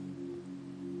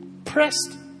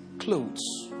 Pressed clothes,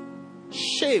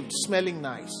 shaved, smelling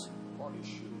nice.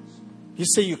 You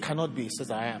say you cannot be. He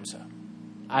says, I am, sir.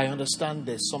 I understand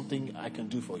there's something I can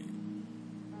do for you.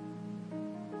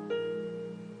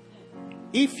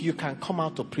 If you can come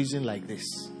out of prison like this,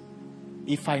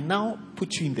 if I now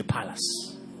put you in the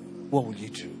palace, what will you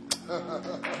do?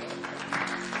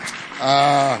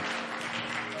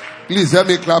 Please help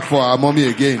me clap for our mommy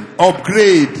again.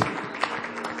 Upgrade.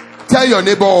 Tell your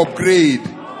neighbor upgrade.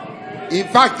 In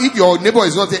fact, if your neighbor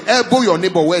is not saying, elbow your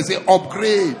neighbor where say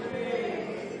upgrade.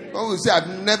 When we say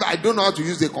I don't know how to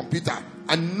use a computer,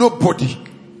 and nobody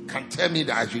can tell me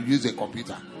that I should use a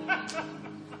computer.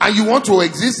 And you want to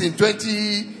exist in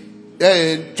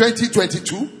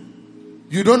 2022?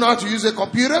 You don't know how to use a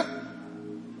computer?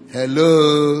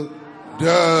 Hello.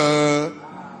 Duh.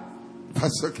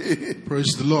 That's okay.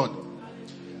 Praise the Lord.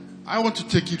 I want to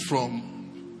take it from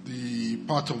the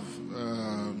part of,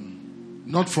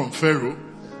 not from Pharaoh,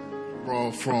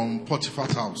 but from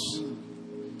Potiphar's house.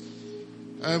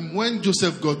 When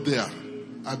Joseph got there,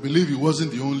 I believe he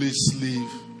wasn't the only slave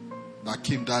that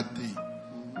came that day.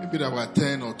 Maybe there were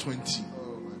 10 or 20.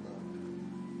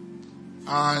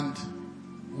 And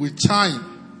with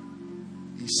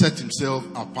time, he set himself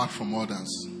apart from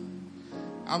others.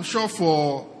 I'm sure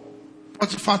for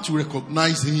Potiphar to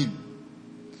recognize him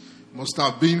must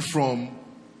have been from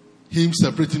him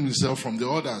separating himself from the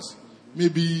others.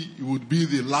 Maybe he would be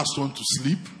the last one to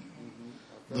sleep,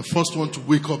 the first one to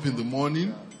wake up in the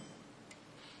morning.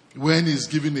 When he's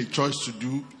given a choice to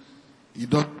do, he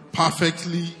does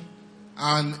perfectly.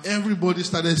 And everybody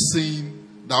started saying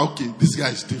that, okay, this guy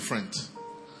is different.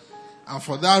 And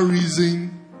for that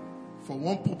reason, for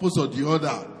one purpose or the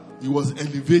other, he was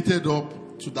elevated up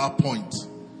to that point.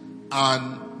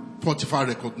 And Potiphar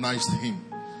recognized him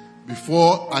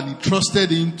before, and he trusted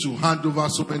him to hand over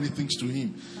so many things to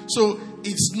him. So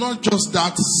it's not just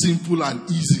that simple and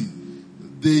easy.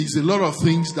 There is a lot of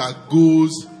things that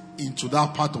goes into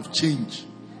that part of change.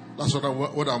 That's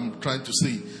what I'm trying to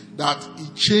say. That he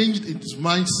changed his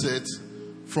mindset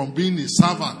from being a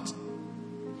servant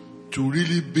to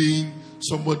really being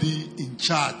somebody in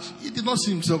charge. He did not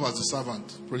see himself as a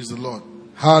servant. Praise the Lord.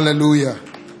 Hallelujah.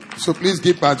 So please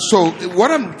give back. So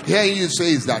what I'm hearing you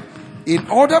say is that in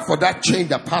order for that change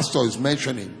that pastor is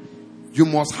mentioning, you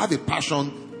must have a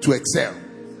passion to excel.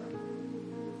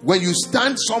 When you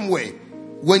stand somewhere,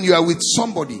 when you are with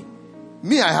somebody,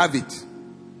 me, I have it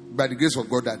by the grace of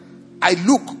God that I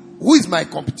look, who is my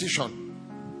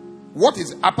competition? What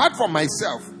is, apart from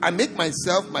myself, I make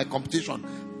myself my competition.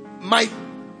 My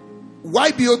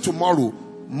YBO tomorrow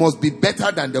must be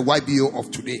better than the YBO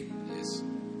of today. Yes.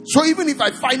 So even if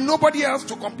I find nobody else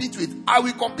to compete with, I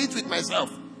will compete with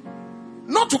myself.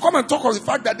 Not to come and talk of the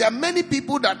fact that there are many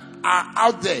people that are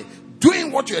out there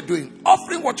doing what you are doing,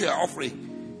 offering what you are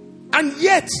offering, and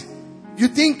yet you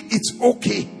think it's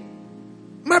okay.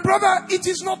 My brother, it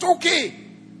is not okay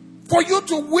for you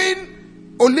to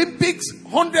win Olympics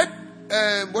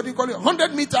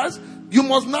 100 meters. You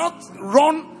must not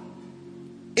run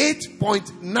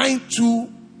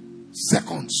 8.92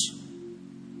 seconds,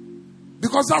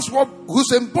 because that's what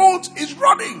Usain Bolt is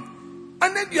running.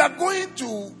 And then you are going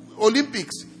to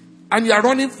Olympics and you are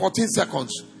running 14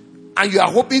 seconds and you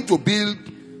are hoping to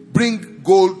bring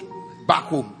gold back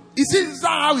home. Is that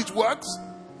how it works?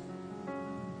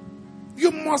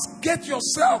 You must get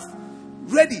yourself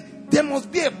ready. There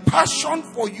must be a passion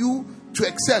for you to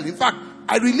excel. In fact,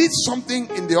 I released something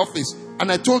in the office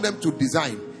and I told them to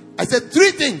design. I said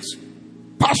 3 things: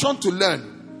 passion to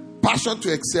learn, passion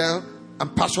to excel,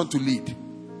 and passion to lead.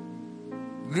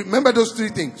 Remember those 3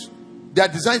 things. They are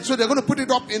designed, so they're going to put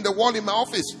it up in the wall in my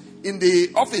office. In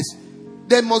the office,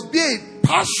 there must be a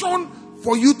passion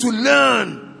for you to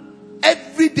learn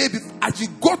every day. As you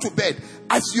go to bed,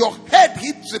 as your head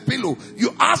hits the pillow,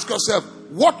 you ask yourself,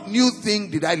 what new thing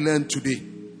did I learn today?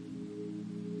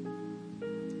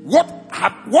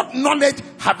 What knowledge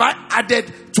have I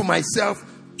added to myself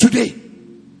today?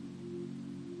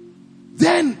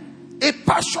 Then a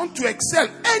passion to excel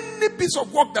any piece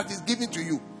of work that is given to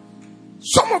you.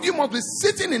 Some of you must be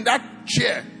sitting in that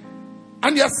chair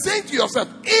and you are saying to yourself,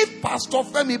 if Pastor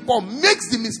Femi Paul makes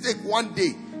the mistake one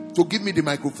day to give me the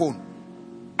microphone,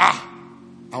 I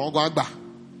won't go back.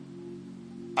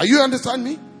 Are you understand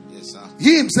me? Yes, sir.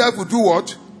 He himself will do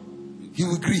what? He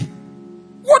will agree.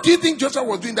 What do you think Joshua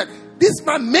was doing? That this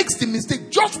man makes the mistake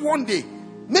just one day,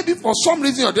 maybe for some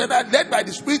reason or the other, led by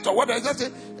the Spirit or whatever. Just say,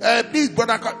 please,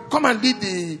 brother, come and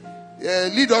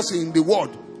lead us in the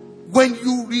word. When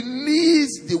you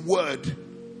release the word,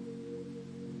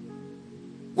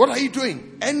 what are you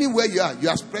doing? Anywhere you are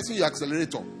pressing your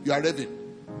accelerator. You are revving.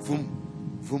 Vroom,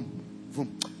 vroom,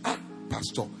 vroom.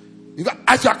 Pastor. In fact,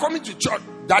 as you are coming to church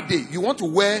that day, you want to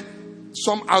wear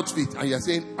some outfit and you are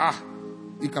saying,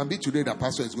 it can be today that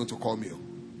pastor is going to call me.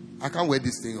 I can't wear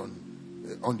this thing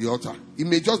on the altar. It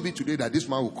may just be today that this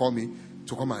man will call me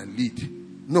to come and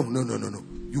lead. No.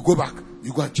 You go back.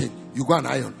 You go and change. You go and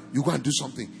iron. You go and do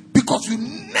something. Because you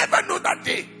never know that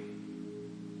day.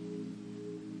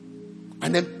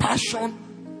 And then passion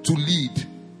to lead.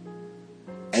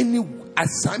 Any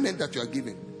assignment that you are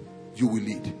given, you will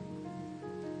lead.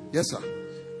 Yes, sir.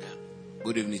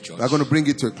 Good evening, church. We're going to bring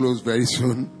it to a close very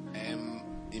soon.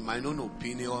 In my own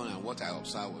opinion, and what I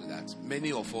observed was that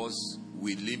many of us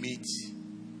will limit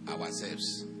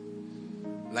ourselves.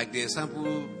 Like the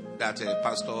example that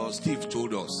Pastor Steve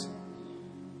told us.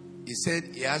 He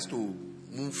said he has to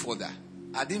move further.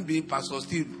 I didn't mean Pastor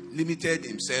Steve limited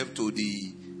himself to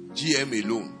the GM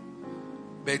alone.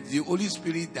 But the Holy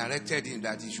Spirit directed him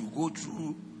that he should go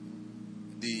through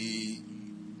the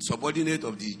subordinate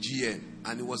of the GM.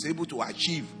 And he was able to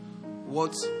achieve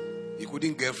what he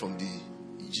couldn't get from the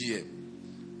GM.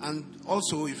 And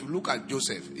also, if you look at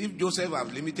Joseph, if Joseph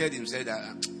have limited himself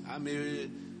that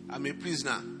I'm a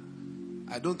prisoner,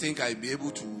 I don't think I'll be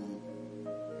able to,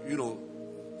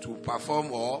 to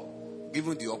perform, or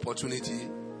given the opportunity,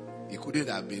 he couldn't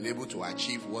have been able to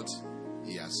achieve what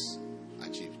he has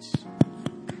achieved.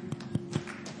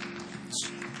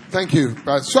 Thank you.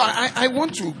 So I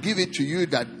want to give it to you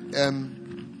that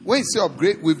when you say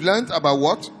upgrade, we've learned about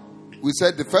what? We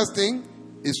said the first thing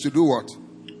is to do what?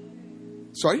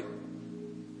 Sorry?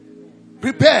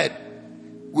 Prepared.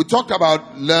 We talked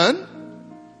about learn.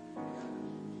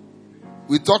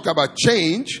 We talked about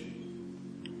change.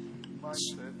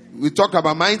 We talked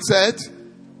about mindset.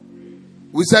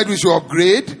 We said we should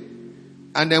upgrade.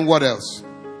 And then what else?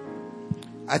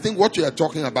 I think what you are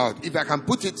talking about, if I can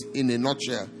put it in a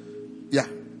nutshell. Yeah.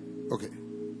 Okay.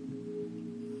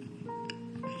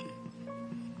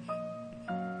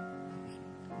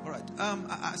 All right.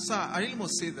 Sir, I really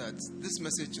must say that this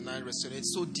message tonight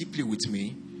resonates so deeply with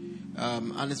me.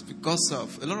 And it's because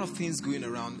of a lot of things going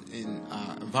around in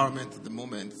our environment at the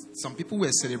moment. Some people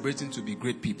were celebrating to be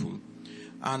great people.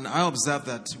 And I observe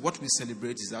that what we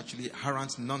celebrate is actually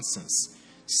arrant nonsense.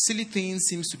 silly things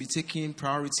seems to be taking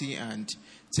priority and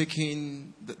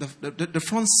taking the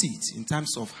front seat in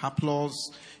terms of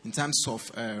applause, in terms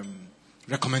of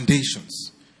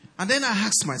recommendations. And then I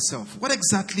asked myself, what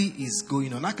exactly is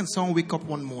going on? How can someone wake up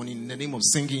one morning in the name of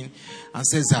singing and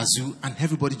say Zazu, and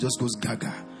everybody just goes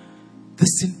gaga?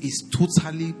 This thing is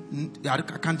totally, I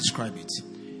can't describe it.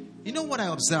 You know what I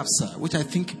observed, sir, which I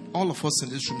think all of us in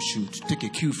this room should take a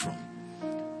cue from?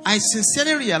 I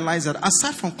sincerely realize that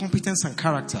aside from competence and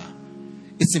character,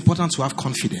 it's important to have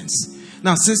confidence.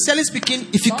 Now, sincerely speaking,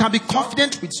 if you can be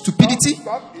confident with stupidity,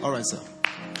 all right, sir.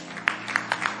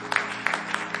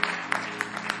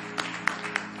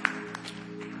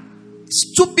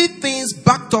 Stupid things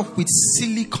backed up with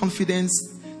silly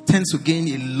confidence tend to gain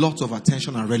a lot of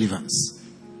attention and relevance.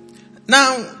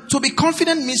 Now, to be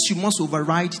confident means you must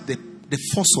override the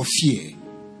force of fear,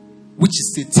 which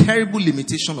is a terrible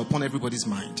limitation upon everybody's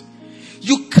mind.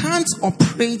 You can't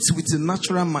operate with a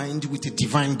natural mind with a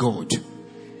divine God.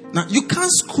 Now, you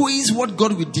can't squeeze what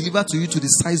God will deliver to you to the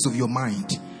size of your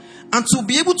mind. And to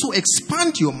be able to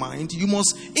expand your mind, you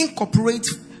must incorporate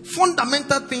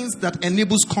fundamental things that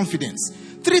enables confidence.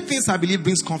 3 things I believe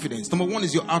brings confidence. Number 1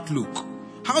 is your outlook.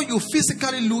 How you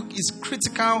physically look is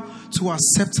critical to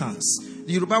acceptance.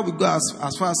 The Yoruba will go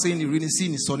as far as saying,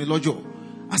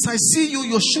 as I see you,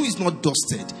 your shoe is not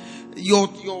dusted.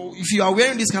 If you are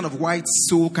wearing this kind of white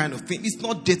sole kind of thing, it's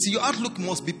not dirty. Your outlook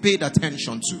must be paid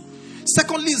attention to.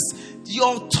 Secondly,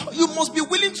 you must be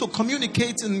willing to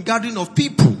communicate in a gathering of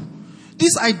people.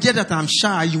 This idea that I'm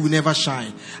shy, you will never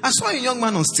shine. I saw a young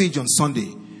man on stage on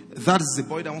Sunday. That is the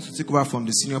boy that wants to take over from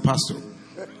the senior pastor.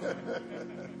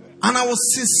 And I was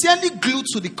sincerely glued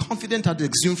to the confidence I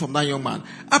exumed from that young man.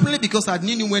 Apparently because I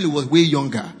knew him when he was way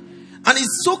younger. And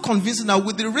it's so convincing that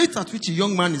with the rate at which a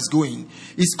young man is going,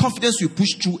 his confidence will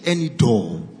push through any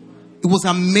door. It was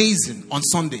amazing on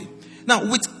Sunday. Now,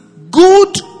 with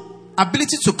good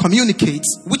ability to communicate,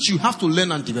 which you have to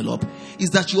learn and develop, is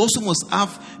that you also must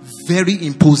have very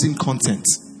imposing content.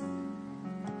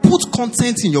 Put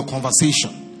content in your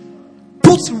conversation.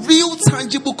 Put real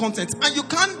tangible content. And you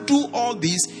can't do all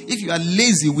this if you are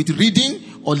lazy with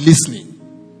reading or listening.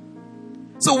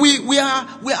 So we are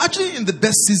actually in the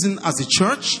best season as a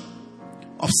church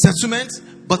of settlement,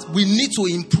 but we need to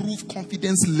improve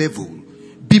confidence level.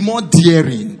 Be more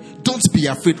daring. Don't be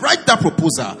afraid. Write that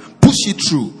proposal. Push it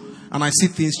through. And I see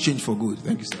things change for good.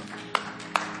 Thank you, sir.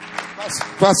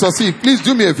 Pastor C, please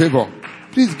do me a favor.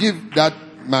 Please give that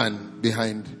man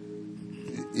behind.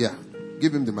 Yeah,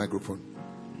 give him the microphone.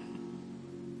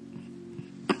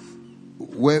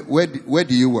 Where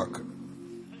do you work?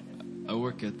 I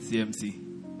work at CMC.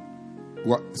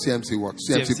 What CMC what?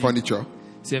 CMC Furniture?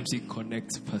 CMC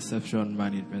Connect Perception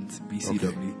Management, BCW.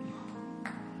 Okay.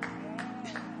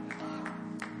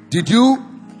 Did you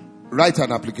write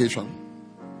an application?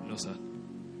 No, sir.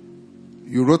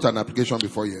 You wrote an application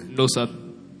before you? No, sir.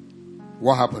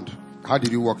 What happened? How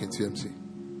did you work in CMC?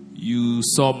 You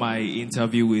saw my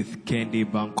interview with Kende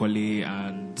Bankole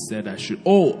and said I should.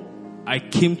 I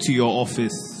came to your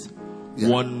office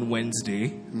one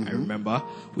Wednesday, I remember,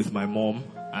 with my mom.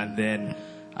 And then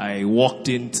I walked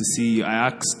in to see you. I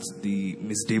asked the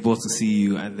Miss Debo to see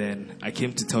you. And then I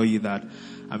came to tell you that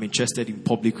I'm interested in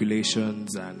public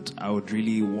relations and I would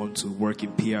really want to work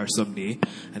in PR someday.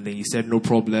 And then you said, no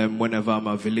problem. Whenever I'm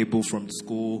available from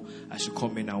school, I should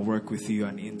come in and work with you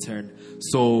and intern.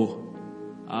 So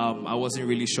I wasn't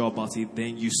really sure about it.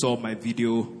 Then you saw my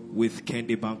video with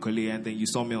Kende Bankole, and then you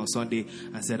saw me on Sunday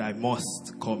and said I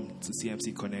must come to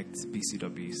CMC Connect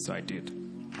BCW. So I did.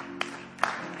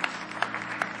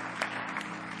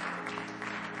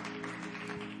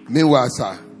 Meanwhile,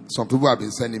 sir, some people have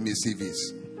been sending me CVs.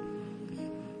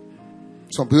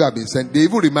 Some people have been sending. They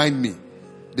even remind me.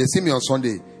 They see me on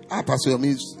Sunday. Pastor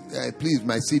Yomi, please,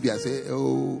 my CV. I say,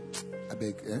 I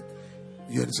beg.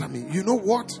 You understand me? You know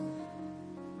what?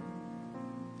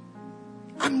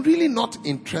 I'm really not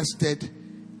interested,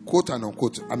 quote and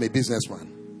unquote. I'm a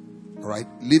businessman. All right?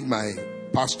 Leave my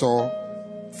pastor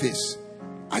face.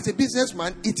 As a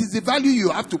businessman, it is the value you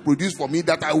have to produce for me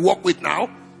that I work with now.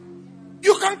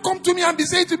 You can't come to me and be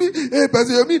saying to me, hey,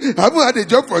 Pastor Yomi, I haven't had a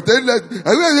job for 10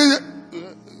 years.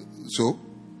 So,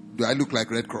 do I look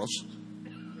like Red Cross?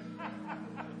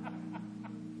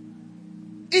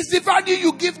 It's the value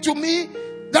you give to me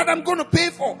that I'm going to pay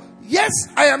for. Yes,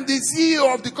 I am the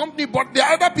CEO of the company, but there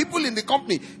are other people in the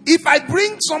company. If I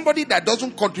bring somebody that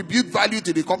doesn't contribute value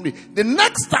to the company, the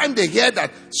next time they hear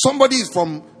that somebody is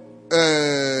from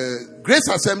Grace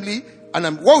Assembly,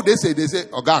 and what would they say? They say,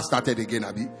 oh, God started again,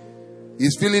 Abi.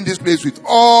 He's filling this place with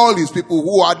all these people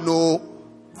who had no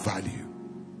value.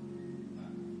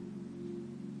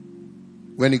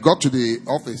 when he got to the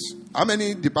office, how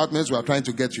many departments were trying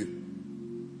to get you?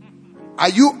 Are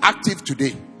you active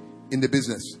today in the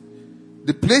business?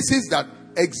 The places that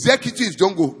executives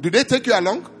don't go, do they take you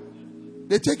along?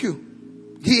 They take you.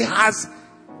 He has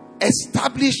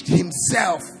established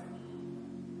himself.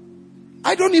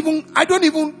 I don't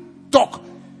even talk.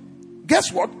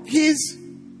 Guess what?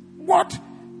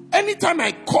 Anytime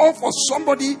I call for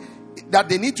somebody that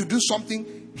they need to do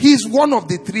something, he's one of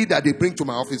the 3 that they bring to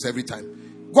my office every time.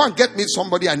 Go and get me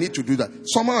somebody I need to do that.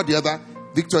 Somehow or the other,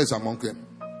 Victor is among them.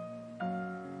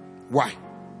 Why?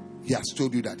 He has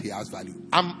told you that he has value.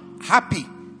 I'm happy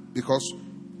because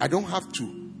I don't have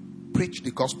to preach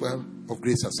the gospel of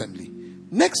Grace Assembly.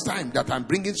 Next time that I'm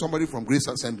bringing somebody from Grace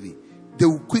Assembly, they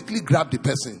will quickly grab the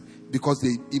person because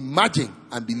they imagine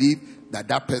and believe that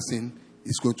that person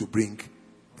is going to bring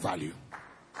value.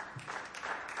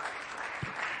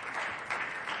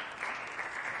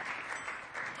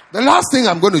 The last thing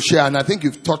I'm going to share, and I think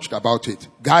you've touched about it.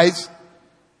 Guys,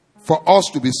 for us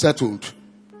to be settled,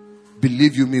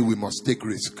 believe you me, we must take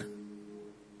risk.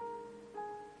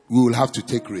 We will have to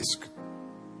take risk.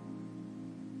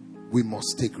 We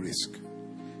must take risk.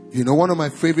 You know, one of my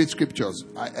favorite scriptures,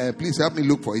 please help me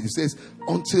look for it. It says,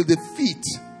 until the feet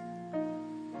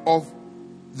of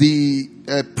the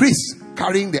priest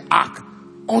carrying the ark,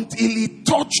 until he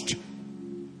touched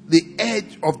the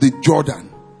edge of the Jordan,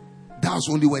 that was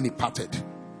only when he parted.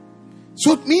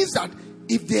 So it means that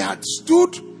if they had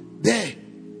stood there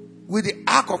with the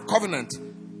Ark of Covenant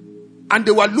and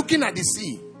they were looking at the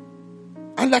sea,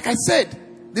 and like I said,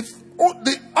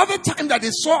 the other time that they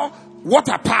saw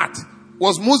water part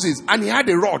was Moses, and he had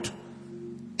a rod.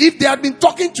 If they had been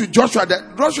talking to Joshua,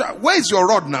 Joshua, where is your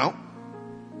rod now?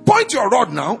 Point your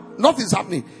rod now. Nothing's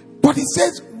happening. But he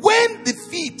says, when the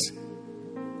feet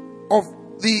of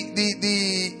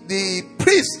the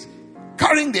priest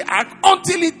carrying the ark,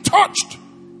 until he touched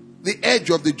the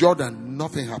edge of the Jordan,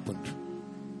 nothing happened.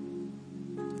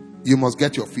 You must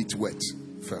get your feet wet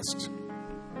first.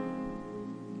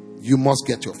 You must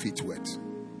get your feet wet.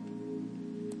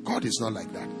 God is not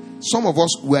like that. Some of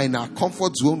us, we are in our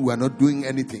comfort zone. We are not doing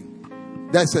anything.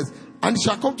 That says, and it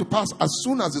shall come to pass, as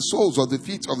soon as the soles of the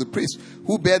feet of the priests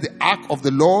who bear the ark of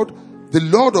the Lord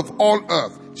of all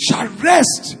earth, shall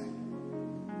rest.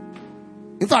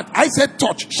 In fact, I said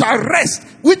touch, shall rest,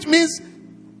 which means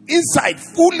inside,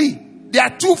 fully. There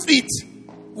are 2 feet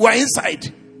who are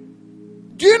inside.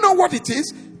 Do you know what it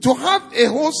is to have a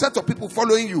whole set of people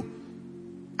following you?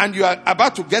 And you are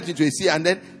about to get into a sea, and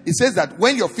then it says that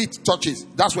when your feet touches,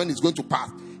 that's when it's going to pass.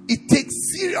 It takes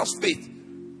serious faith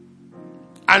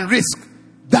and risk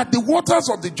that the waters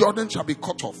of the Jordan shall be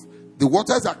cut off. The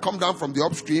waters that come down from the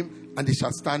upstream, and they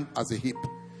shall stand as a heap.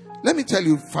 Let me tell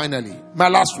you finally, my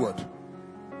last word.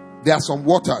 There are some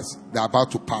waters that are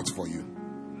about to part for you.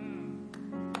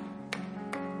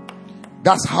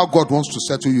 That's how God wants to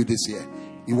settle you this year.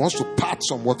 He wants to part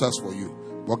some waters for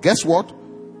you. But guess what?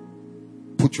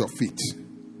 Put your feet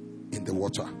in the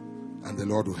water, and the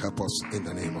Lord will help us in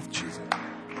the name of Jesus.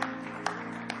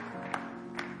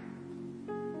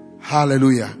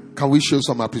 Hallelujah. Can we show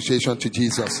some appreciation to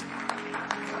Jesus?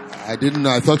 I didn't know.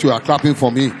 I thought you were clapping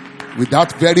for me with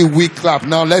that very weak clap.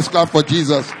 Now let's clap for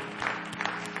Jesus.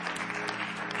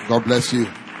 God bless you.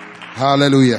 Hallelujah.